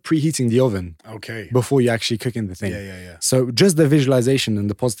like, preheating the oven. Okay. Before you're actually cooking the thing. Yeah. So just the visualization and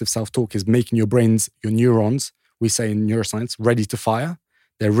the positive self-talk is making your neurons, we say in neuroscience, ready to fire.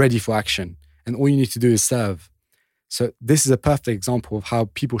 They're ready for action. And all you need to do is serve. So this is a perfect example of how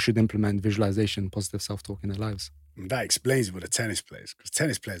people should implement visualization, positive self-talk in their lives. That explains it with the tennis players, because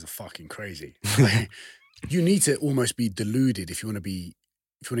tennis players are fucking crazy. Like, you need to almost be deluded if you want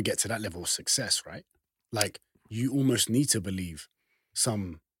to get to that level of success, right? Like, you almost need to believe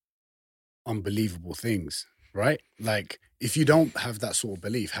some unbelievable things right? Like, if you don't have that sort of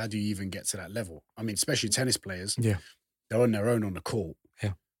belief, how do you even get to that level? I mean, especially tennis players, Yeah. they're on their own on the court.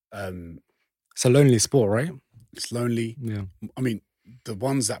 Yeah. Um, It's a lonely sport, right? it's lonely. Yeah. I mean, the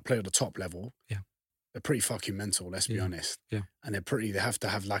ones that play at the top level, Yeah. they're pretty fucking mental, let's be honest. Yeah. And they have to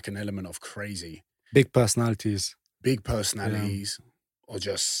have like an element of crazy. Big personalities. Big personalities or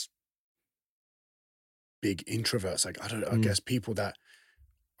just big introverts. Like, I guess people that,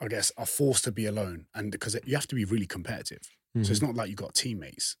 are forced to be alone. And because you have to be really competitive. So it's not like you got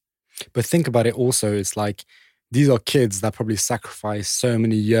teammates. But think about it also, it's like these are kids that probably sacrifice so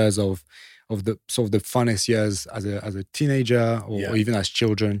many years of the sort of the funnest years as a teenager or even as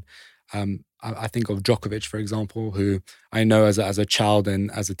children. I think of Djokovic, for example, who I know as a child and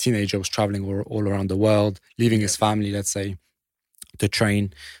as a teenager was traveling all around the world, leaving his family, let's say, to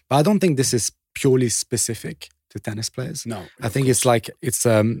train. But I don't think this is purely specific to tennis players. No, I think it's like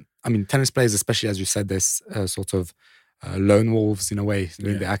I mean, tennis players, especially as you said, this sort of lone wolves in a way.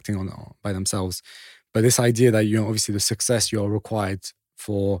 They're acting by themselves. But this idea that, obviously the success you're required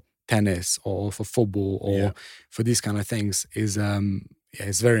for tennis or for football or for these kind of things is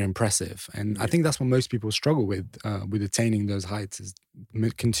it's very impressive. And I think that's what most people struggle with attaining those heights, is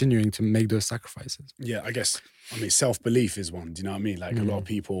continuing to make those sacrifices. Yeah, I guess, self-belief is one. Do you know what I mean? Like a lot of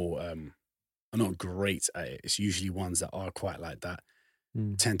people are not great at it. It's usually ones that are quite like that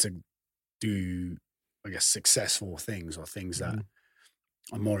tend to do, I guess, successful things or things that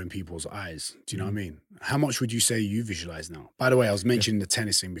are more in people's eyes. Do you know what I mean? How much would you say you visualize now? By the way, I was mentioning the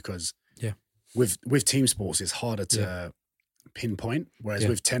tennis thing because with team sports, it's harder to pinpoint, whereas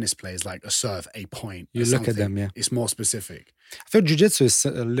with tennis players, like a serve, a point, you look at them, it's more specific. I feel jiu-jitsu is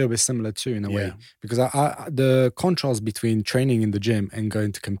a little bit similar too, in a way, because the contrast between training in the gym and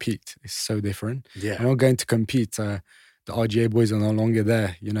going to compete is so different. I'm not going to compete. The RGA boys are no longer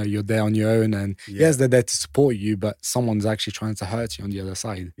there. You're there on your own, and yes, they're there to support you, but someone's actually trying to hurt you on the other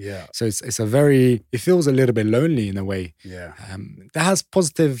side. So it feels a little bit lonely in a way. That has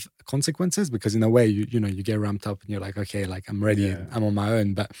positive consequences, because in a way, you get ramped up and you're like, okay, like I'm ready and I'm on my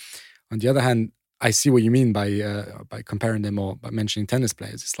own. But on the other hand, I see what you mean by comparing them or by mentioning tennis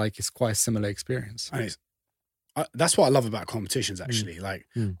players. It's like it's quite a similar experience. And that's what I love about competitions, actually. Like,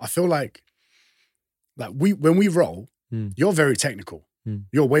 I feel like when we roll, you're very technical.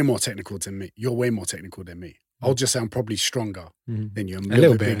 You're way more technical than me. I'll just say I'm probably stronger than you. I'm a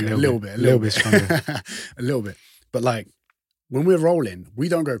little bit stronger. A little bit. But like, when we're rolling, we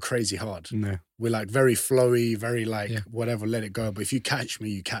don't go crazy hard. No. We're like very flowy, very like whatever, let it go. But if you catch me,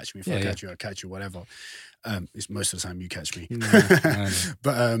 you catch me. If I catch you, I catch you, whatever. It's most of the time you catch me. No.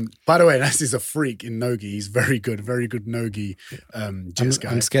 But by the way, Nas is a freak in nogi. He's very good nogi guy.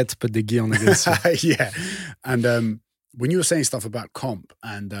 I'm scared to put the gi on against you. And when you were saying stuff about comp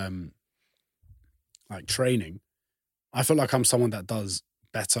and like training, I feel like I'm someone that does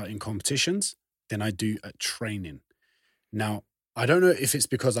better in competitions than I do at training. Now, I don't know if it's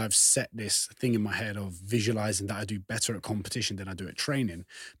because I've set this thing in my head of visualizing that I do better at competition than I do at training.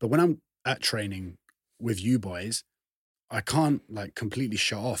 But when I'm at training with you boys, I can't like completely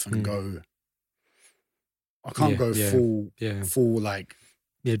shut off and go. I can't go full like.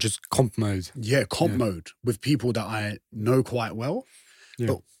 Yeah, just comp mode. Yeah, comp mode with people that I know quite well.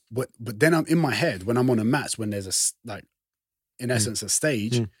 Yeah. But then I'm in my head when I'm on a match, when there's in essence, a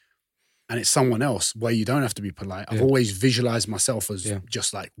stage, and it's someone else where you don't have to be polite. I've always visualized myself as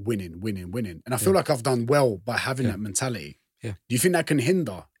just like winning. And I feel like I've done well by having that mentality. Yeah. Do you think that can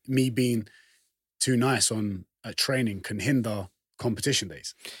hinder me being too nice at training, can hinder competition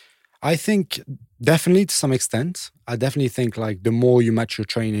days? I think definitely to some extent. I definitely think like the more you match your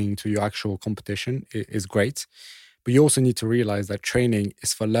training to your actual competition is great. But you also need to realize that training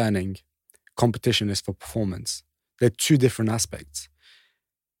is for learning, competition is for performance. They're two different aspects.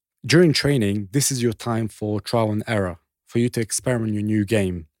 During training, this is your time for trial and error, for you to experiment your new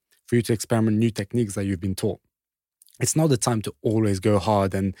game, for you to experiment new techniques that you've been taught. It's not the time to always go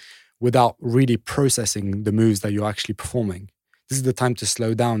hard and without really processing the moves that you're actually performing. This is the time to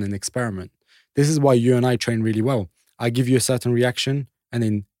slow down and experiment. This is why you and I train really well. I give you a certain reaction and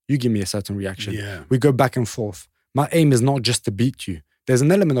then you give me a certain reaction. Yeah. We go back and forth. My aim is not just to beat you. There's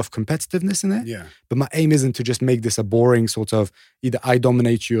an element of competitiveness in it, but my aim isn't to just make this a boring sort of either I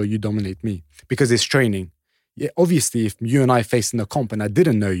dominate you or you dominate me, because it's training. Yeah, obviously, if you and I faced in a comp and I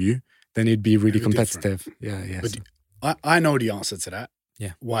didn't know you, then it'd be really competitive. Different. Yeah. But I know the answer to that.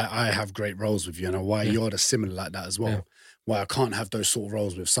 Yeah. Why I have great roles with you and why you're similar like that as well. Yeah. Why I can't have those sort of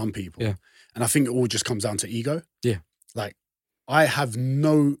roles with some people. Yeah. And I think it all just comes down to ego. Yeah. Like, I have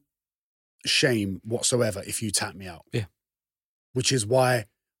no shame whatsoever if you tap me out. Yeah. Which is why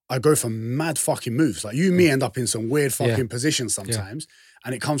I go for mad fucking moves. Like you and me end up in some weird fucking positions sometimes.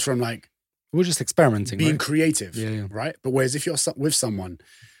 And it comes from like, we're just experimenting, being right? creative, Yeah. right? But whereas if you're with someone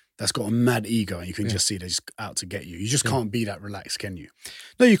that's got a mad ego and you can just see they're just out to get you, you just can't be that relaxed, can you?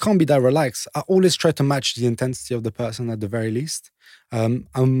 No, you can't be that relaxed. I always try to match the intensity of the person at the very least.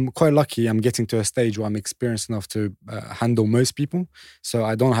 I'm quite lucky. I'm getting to a stage where I'm experienced enough to handle most people. So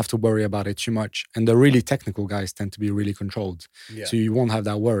I don't have to worry about it too much. And the really technical guys tend to be really controlled. Yeah. So you won't have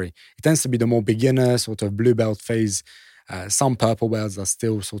that worry. It tends to be the more beginner sort of blue belt phase. Some purple belts that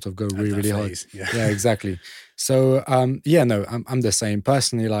still sort of go really hard. Yeah, exactly. So, I'm the same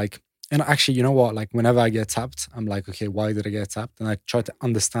personally. Like, and actually, you know what? Like, whenever I get tapped, I'm like, okay, why did I get tapped? And I try to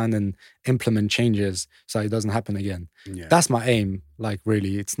understand and implement changes so it doesn't happen again. Yeah. That's my aim. Like,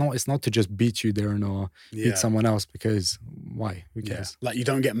 really, it's not to just beat you there or beat someone else, because why? Who cares? Like, you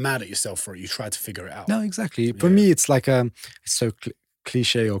don't get mad at yourself for it. You try to figure it out. No, exactly. For me, it's like it's so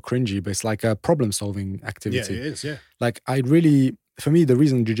cliche or cringy, but it's like a problem-solving activity. Yeah, it is. Yeah. Like, for me, the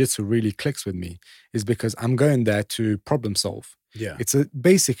reason jiu-jitsu really clicks with me is because I'm going there to problem solve. Yeah. It's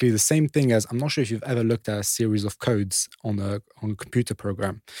basically the same thing as, I'm not sure if you've ever looked at a series of codes on a computer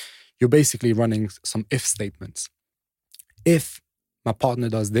program. You're basically running some if statements. If my partner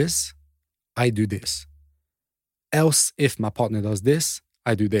does this, I do this. Else, if my partner does this,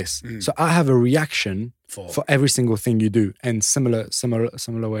 I do this. So I have a reaction for every single thing you do, and similar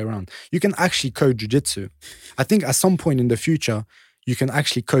way around. You can actually code jiu-jitsu. I think at some point in the future, you can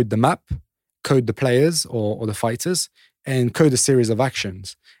actually code the map, code the players or the fighters, and code a series of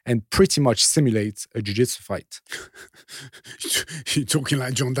actions and pretty much simulate a jiu-jitsu fight. You're talking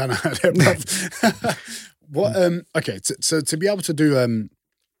like John Danaher there, bruv. What? Okay, so to be able to do,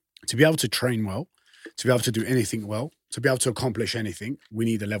 to be able to train well, to be able to do anything well, to be able to accomplish anything, we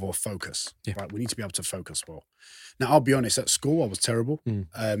need a level of focus, right? We need to be able to focus well. Now, I'll be honest, at school, I was terrible.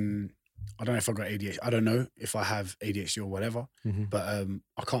 I don't know if I got ADHD. I don't know if I have ADHD or whatever, but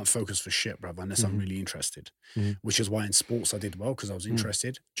I can't focus for shit, bruv, unless I'm really interested, which is why in sports I did well, because I was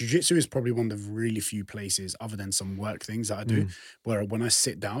interested. Jiu-jitsu is probably one of the really few places, other than some work things that I do, where when I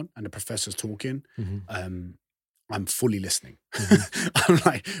sit down and the professor's talking, I'm fully listening. I'm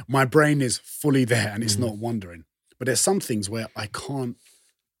like, my brain is fully there and it's not wandering. But there's some things where I can't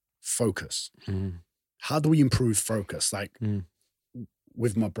focus. How do we improve focus? Like,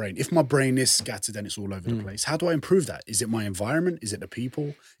 with my brain. If my brain is scattered and it's all over the place, how do I improve that? Is it my environment? Is it the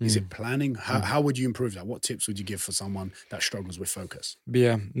people? Is it planning? How would you improve that? What tips would you give for someone that struggles with focus?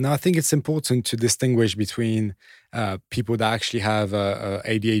 Yeah, no, I think it's important to distinguish between people that actually have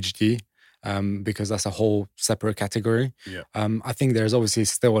ADHD, because that's a whole separate category. Yeah. I think there's obviously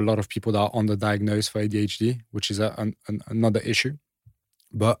still a lot of people that are underdiagnosed for ADHD, which is another issue.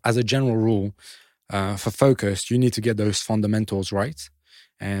 But as a general rule, for focus, you need to get those fundamentals right.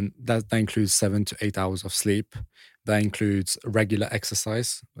 And that includes 7 to 8 hours of sleep. That includes regular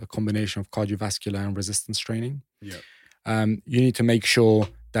exercise, a combination of cardiovascular and resistance training. Yeah. You need to make sure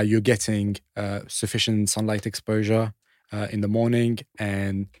that you're getting sufficient sunlight exposure in the morning,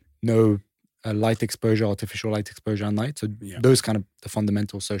 and no light exposure, artificial light exposure at night. So those kind of the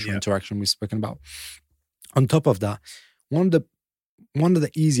fundamental social interaction we've spoken about. On top of that, one of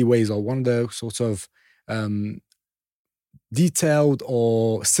the easy ways, or one of the sort of detailed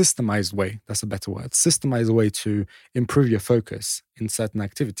or systemized way, that's a better word, systemized way to improve your focus in certain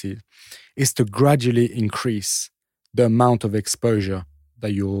activities is to gradually increase the amount of exposure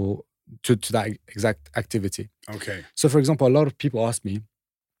that you're to that exact activity. Okay. So for example, a lot of people ask me,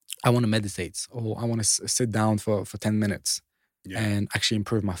 I want to meditate, or I want to sit down for 10 minutes and actually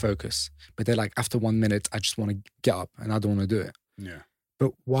improve my focus. But they're like, after 1 minute, I just want to get up and I don't want to do it. Yeah.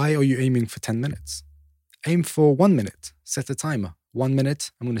 But why are you aiming for 10 minutes? Aim for 1 minute. Set a timer. 1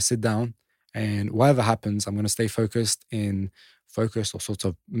 minute, I'm going to sit down, and whatever happens, I'm going to stay focused or sort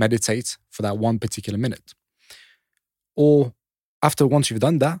of meditate for that one particular minute. Or once you've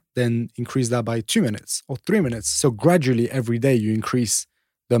done that, then increase that by 2 minutes or 3 minutes. So gradually every day you increase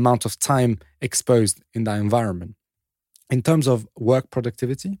the amount of time exposed in that environment. In terms of work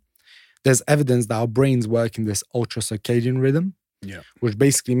productivity, there's evidence that our brains work in this ultra circadian rhythm, which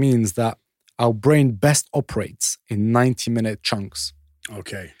basically means that our brain best operates in 90-minute chunks.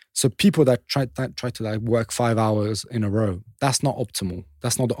 Okay. So people that try to like work 5 hours in a row, that's not optimal.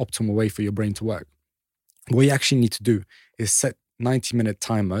 That's not the optimal way for your brain to work. What you actually need to do is set 90-minute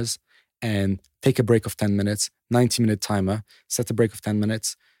timers and take a break of 10 minutes, 90-minute timer, set a break of 10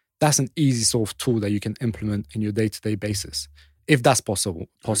 minutes. That's an easy sort of tool that you can implement in your day-to-day basis, if that's possible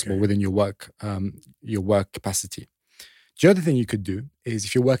within your work capacity. The other thing you could do is,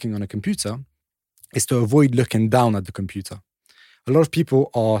 if you're working on a computer, is to avoid looking down at the computer. a lot of people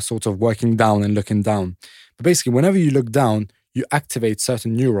are sort of working down and looking down. But basically, whenever you look down, you activate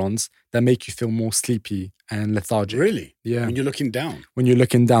certain neurons that make you feel more sleepy and lethargic. Really? Yeah. When you're looking down? When you're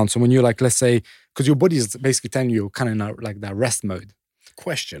looking down. So when you're like, let's say, because your body is basically telling you you're kind of in like that rest mode.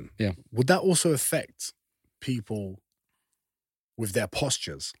 Question. Yeah. Would that also affect people with their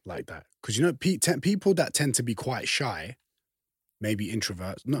postures like that? Because, you know, people that tend to be quite shy, maybe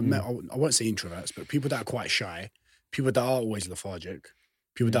introverts, I won't say introverts, but people that are quite shy, people that are always lethargic,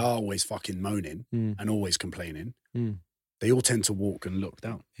 people that are always fucking moaning and always complaining, they all tend to walk and look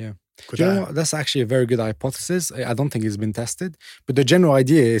down. Yeah. Do you know what? That's actually a very good hypothesis. I don't think it's been tested, but the general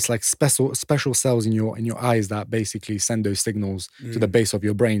idea is like special cells in your eyes that basically send those signals to the base of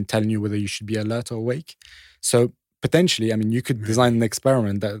your brain, telling you whether you should be alert or awake. So potentially, I mean, you could design an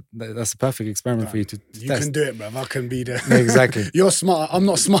experiment that's a perfect experiment for you to test. You can do it, bruv. I can be there. Exactly. You're smart. I'm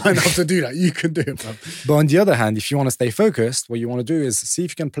not smart enough to do that. You can do it, bruv. But on the other hand, if you want to stay focused, what you want to do is see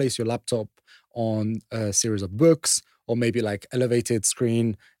if you can place your laptop on a series of books, or maybe like elevated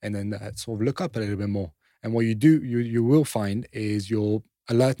screen, and then sort of look up a little bit more. And what you do, you will find is your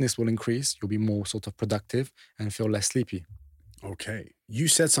alertness will increase. You'll be more sort of productive and feel less sleepy. Okay. You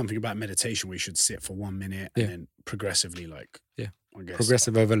said something about meditation where you should sit for 1 minute and then progressively I guess.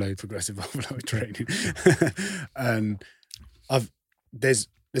 Progressive overload. Progressive overload training. And there's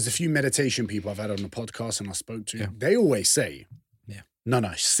a few meditation people I've had on the podcast and I spoke to. They always say, no,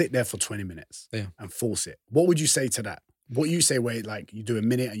 sit there for 20 minutes and force it. What would you say to that? What you say where like you do a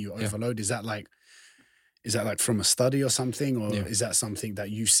minute and you overload, is that like from a study or something? Or is that something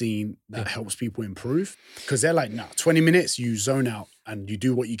that you've seen that helps people improve? Because they're like, 20 minutes, you zone out and you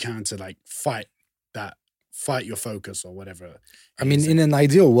do what you can to like fight your focus or whatever. I mean, in an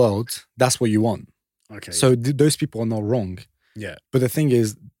ideal world, that's what you want. Okay. So those people are not wrong. Yeah. But the thing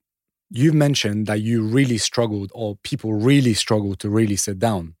is, you've mentioned that you really struggled, or people really struggle to really sit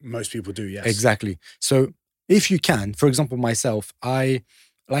down. Most people do, yes. Exactly. So if you can, for example, myself, I,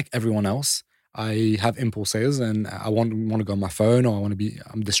 like everyone else, I have impulses and I want to go on my phone, or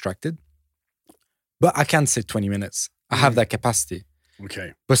I'm distracted. But I can sit 20 minutes. I have that capacity.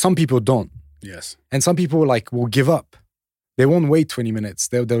 Okay. But some people don't. Yes. And some people like will give up. They won't wait 20 minutes.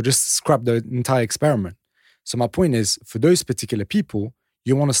 They'll just scrap the entire experiment. So my point is, for those particular people,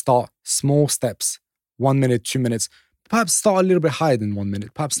 you want to start small steps, 1 minute, 2 minutes, perhaps start a little bit higher than 1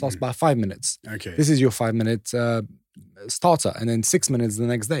 minute, perhaps start by 5 minutes. Okay. This is your 5 minute starter, and then 6 minutes the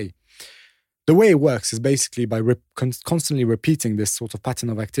next day. The way it works is basically by constantly repeating this sort of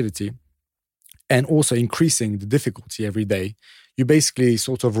pattern of activity and also increasing the difficulty every day. You basically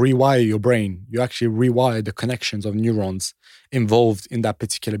sort of rewire your brain. You actually rewire the connections of neurons involved in that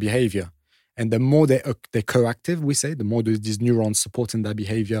particular behavior. And the more they're coactive, we say, the more these neurons supporting that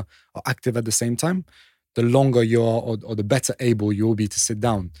behavior are active at the same time, the longer you are or the better able you will be to sit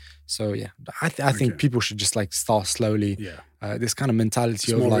down. So yeah, I think people should just like start slowly. Yeah. This kind of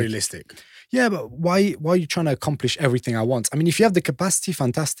mentality it's more like, realistic. Yeah, but why are you trying to accomplish everything at once? I mean, if you have the capacity,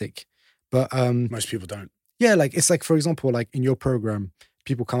 fantastic. But most people don't. Yeah, like it's like, for example, like in your program,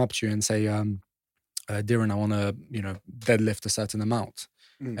 people come up to you and say, Darren, I want to, deadlift a certain amount.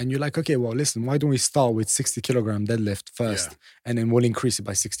 And you're like, okay, well, listen, why don't we start with 60 kilogram deadlift first, and then we'll increase it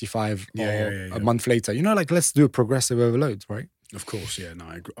by 65 a month later. Like, let's do a progressive overload, right? Of course, yeah. No,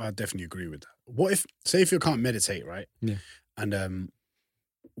 I definitely agree with that. What if, say if you can't meditate, right? Yeah. And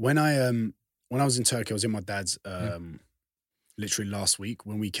when I was in Turkey, I was in my dad's literally last week.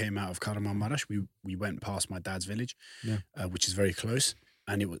 When we came out of Kahramanmaraş, we went past my dad's village, which is very close.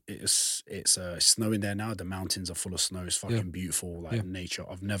 And it's snowing there now. The mountains are full of snow. It's fucking beautiful, like nature.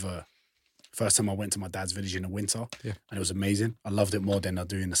 First time I went to my dad's village in the winter, and it was amazing. I loved it more than I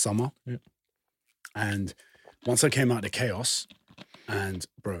do in the summer. Yeah. And once I came out of the chaos, and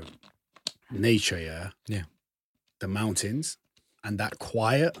bro, nature, the mountains, and that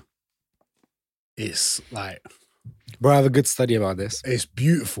quiet, it's like... Bro, I have a good study about this. It's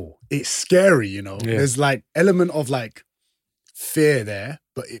beautiful. It's scary, Yeah. There's like element of like fear there,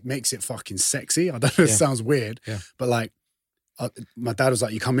 but it makes it fucking sexy. I don't know, it sounds weird, but like my dad was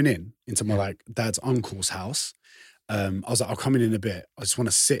like, you coming into my like dad's uncle's house? I was like, I'll come in a bit. I just want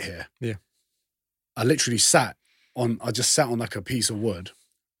to sit here. Yeah. I literally sat on like a piece of wood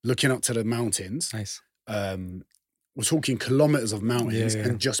looking up to the mountains. Nice. We're talking kilometers of mountains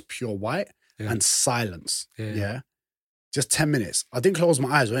and just pure white and silence. Yeah. Just 10 minutes. I didn't close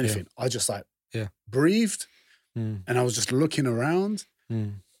my eyes or anything. I just like breathed. And I was just looking around,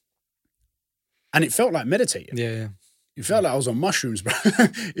 and it felt like meditating. Yeah. It felt like I was on mushrooms, bro.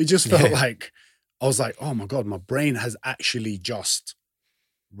 It just felt like I was like, oh my God, my brain has actually just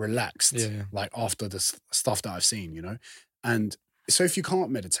relaxed, like after the stuff that I've seen, And So if you can't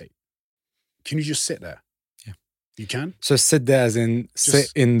meditate, can you just sit there? Yeah. You can? So sit there as in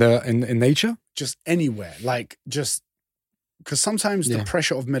sit in nature? Just anywhere. Like just because sometimes the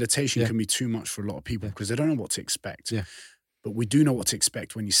pressure of meditation can be too much for a lot of people because they don't know what to expect. Yeah. But we do know what to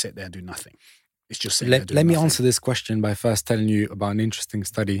expect when you sit there and do nothing. It's just sitting there doing Let me nothing. answer this question by first telling you about an interesting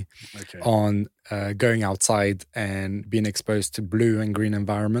study on going outside and being exposed to blue and green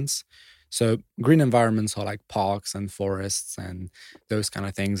environments. So green environments are like parks and forests and those kind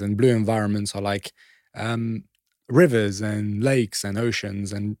of things. And blue environments are like rivers and lakes and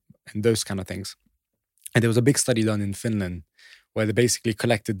oceans and those kind of things. And there was a big study done in Finland where they basically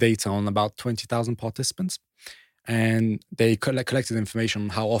collected data on about 20,000 participants. And they collected information on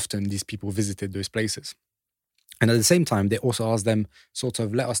how often these people visited those places. And at the same time, they also asked them sort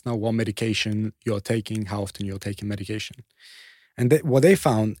of, let us know what medication you're taking, how often you're taking medication. And what they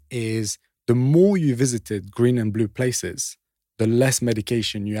found is the more you visited green and blue places, the less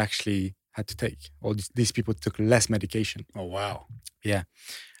medication you actually had to take, or these people took less medication. Oh, wow. Yeah.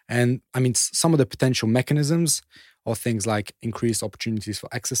 And I mean, some of the potential mechanisms are things like increased opportunities for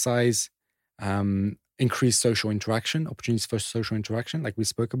exercise, increased social interaction, opportunities for social interaction, like we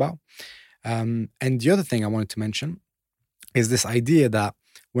spoke about. And the other thing I wanted to mention is this idea that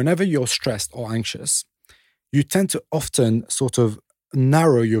whenever you're stressed or anxious, you tend to often sort of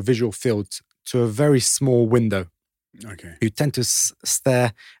narrow your visual field to a very small window. Okay. You tend to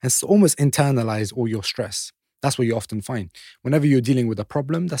stare and almost internalize all your stress. That's what you often find. Whenever you're dealing with a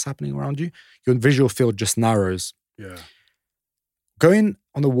problem that's happening around you, your visual field just narrows. Yeah. Going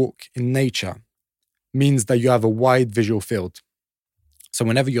on a walk in nature means that you have a wide visual field. So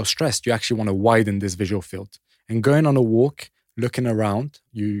whenever you're stressed, you actually want to widen this visual field. And going on a walk, looking around,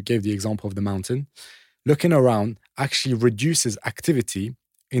 you gave the example of the mountain, looking around actually reduces activity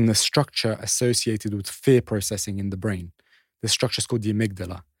in the structure associated with fear processing in the brain. The structure is called the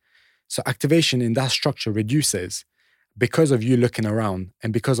amygdala. So activation in that structure reduces because of you looking around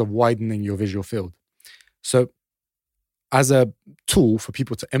and because of widening your visual field. So as a tool for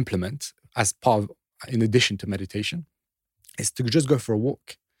people to implement as part of, in addition to meditation, is to just go for a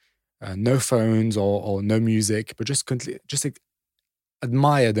walk. No phones or no music, but just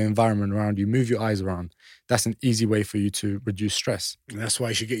admire the environment around you, move your eyes around. That's an easy way for you to reduce stress. And that's why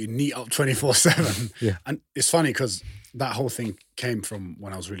you should get your knee up 24/7. Yeah. And it's funny because that whole thing came from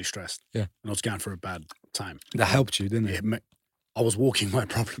when I was really stressed. Yeah. And I was going for a bad time. That helped you, didn't it? Yeah, I was walking my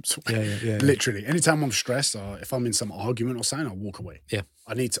problems away. Yeah. Literally. Anytime I'm stressed or if I'm in some argument or something, I'll walk away. Yeah.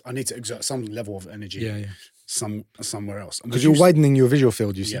 I need to exert some level of energy. Yeah. Somewhere else. Because you're widening your visual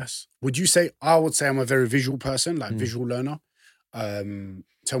field, you see. Yes. I would say I'm a very visual person, like visual learner.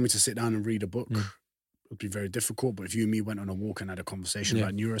 Tell me to sit down and read a book. It would be very difficult. But if you and me went on a walk and had a conversation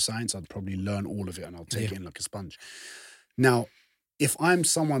about neuroscience, I'd probably learn all of it and I'll take it in like a sponge. Now, if I'm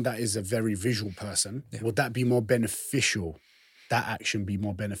someone that is a very visual person, would that be more beneficial? That action be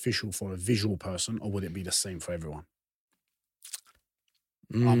more beneficial for a visual person, or would it be the same for everyone?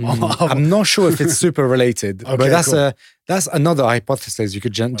 I'm not sure if it's super related, Okay, but that's another hypothesis you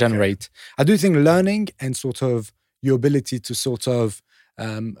could generate. I do think learning and sort of your ability to sort of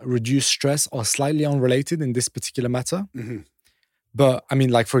reduce stress are slightly unrelated in this particular matter. Mm-hmm. But I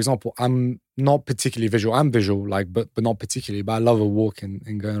mean, like, for example, I'm not particularly visual. I'm visual, like, but not particularly. But I love a walk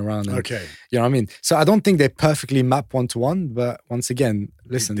and going around. And, Okay. You know what I mean? So I don't think they perfectly map one to one. But once again,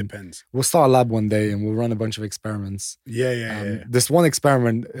 listen, it depends. We'll start a lab one day and we'll run a bunch of experiments. Yeah. This one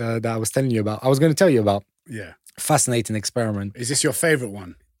experiment that I was telling you about, I was going to tell you about. Yeah. Fascinating experiment. Is this your favorite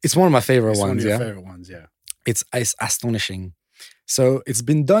one? It's one of my favorite ones. One of your favorite ones, yeah. It's astonishing. So it's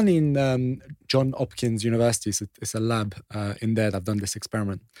been done in Johns Hopkins University. So it's a lab in there that have done this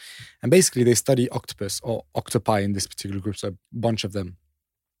experiment. And basically they study octopus or octopi in this particular group, so a bunch of them.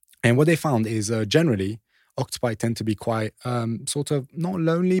 And what they found is generally octopi tend to be quite sort of not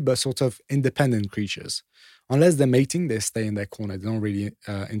lonely, but sort of independent creatures. Unless they're mating, they stay in their corner. They don't really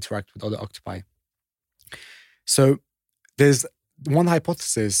interact with other octopi. So there's one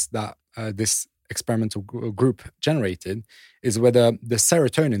hypothesis that this experimental group generated is whether the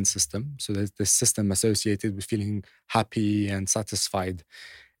serotonin system, so there's this system associated with feeling happy and satisfied,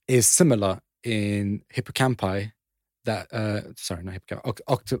 is similar in hippocampi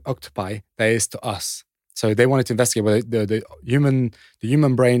octopi that is to us. So they wanted to investigate whether the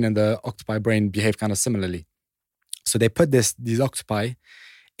human brain and the octopi brain behave kind of similarly. So they put these octopi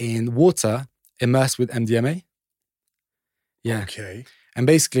in water immersed with MDMA. Yeah. Okay. And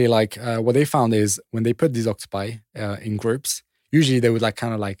basically, like, what they found is when they put these octopi in groups, usually they would like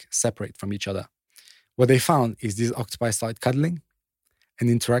kind of like separate from each other. What they found is these octopi started cuddling and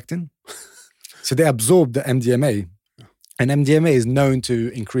interacting. So they absorbed the MDMA And MDMA is known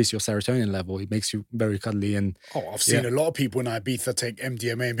to increase your serotonin level. It makes you very cuddly and I've seen a lot of people in Ibiza take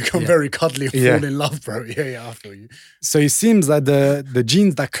MDMA and become Yeah. very cuddly and Yeah. fall in love, bro. Yeah, I feel you. so it seems that the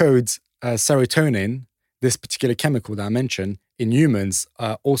genes that code serotonin, this particular chemical that I mentioned, in humans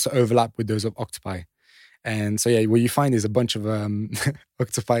also overlap with those of octopi. And so, yeah, what you find is a bunch of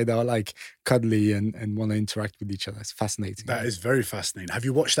octopi that are like cuddly and want to interact with each other. It's fascinating. That is very fascinating. Have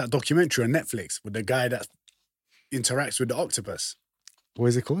you watched that documentary on Netflix with the guy that interacts with the octopus? What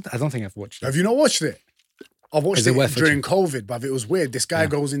is it called? I don't think I've watched it. Have you not watched it? I watched Is it it worth during COVID, but it was weird. This guy Yeah.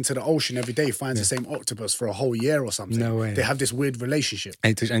 goes into the ocean every day, finds the same octopus for a whole year or something. No way. They have this weird relationship. I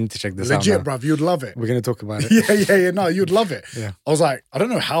need to check this out. Legit, Now. bruv, you'd love it. We're going to talk about it. Yeah. No, you'd love it. Yeah. I was like, I don't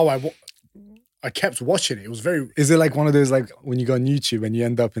know how I kept watching it. It was very. Is it like one of those, like when you go on YouTube and you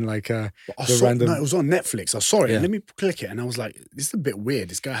end up in like No, it was on Netflix. I saw it. Yeah. And let me click it. And I was like, this is a bit weird.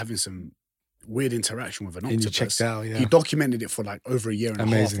 This guy having some weird interaction with an octopus. And you checked out, yeah. He documented it for like over a year and a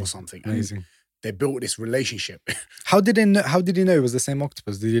half or something. And Amazing. they built this relationship. How did he know it was the same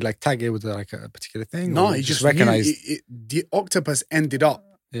octopus? Did he like tag it with like a particular thing? No, or he just recognized. the octopus ended up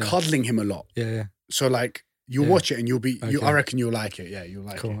Yeah. cuddling him a lot. Yeah. So like you Yeah. watch it and you'll be, Okay. I reckon you'll like it. Yeah, you'll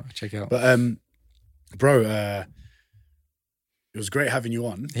like Cool. it. I'll check it out. But bro, it was great having you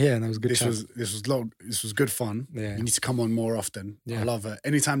on. Yeah, that was good. This was good fun. Yeah. You need to come on more often. Yeah. I love it.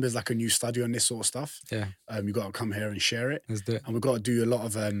 Anytime there's like a new study on this sort of stuff, Yeah. you got to come here and share it. Let's do it. And we've got to do a lot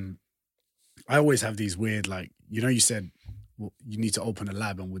of. I always have these weird, like, you said you need to open a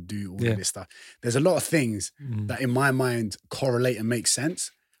lab and we'll do all Yeah. of this stuff. There's a lot of things that in my mind correlate and make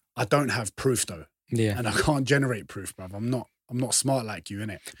sense. I don't have proof though, Yeah. and I can't generate proof, bruv. I'm not smart like you,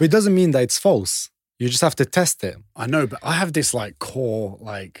 innit? But it doesn't mean that it's false. You just have to test it. I know, but I have this like core,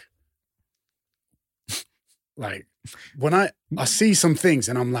 like when I see some things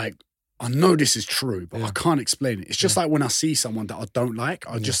and I'm like, I know this is true, but Yeah. I can't explain it. It's just like when I see someone that I don't like,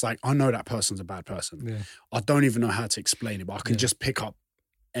 I just like, I know that person's a bad person. Yeah. I don't even know how to explain it, but I can Yeah. just pick up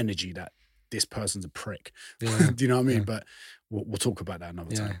energy that this person's a prick. Yeah. Do you know what I mean? Yeah. But we'll talk about that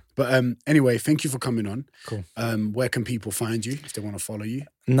another Yeah. time. But anyway, thank you for coming on. Cool. Where can people find you if they want to follow you?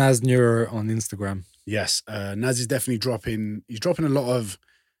 Nas Neuro on Instagram. Yes, Naz is definitely he's dropping a lot of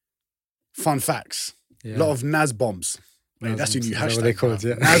fun facts, Yeah. a lot of Naz bombs. Mate, Nas that's your new bombs. Is hashtag. that what they call it? bruv.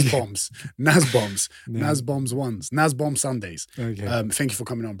 Yeah. Naz bombs, Naz bombs, Yeah. Naz bombs ones, Naz bomb Sundays. Okay. Thank you for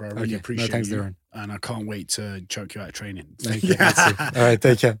coming on, bro. I really Okay. appreciate No, thanks, you. Darren. And I can't wait to choke you out of training. Thank you. That's it. All right.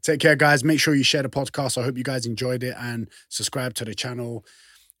 Take care. Take care, guys. Make sure you share the podcast. I hope you guys enjoyed it and subscribe to the channel,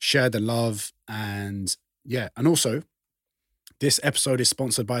 share the love. And yeah, and also this episode is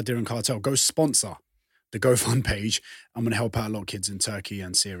sponsored by Darren Cartel. Go sponsor the GoFund page. I'm going to help out a lot of kids in Turkey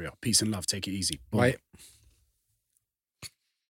and Syria. Peace and love. Take it easy. Boom. Bye.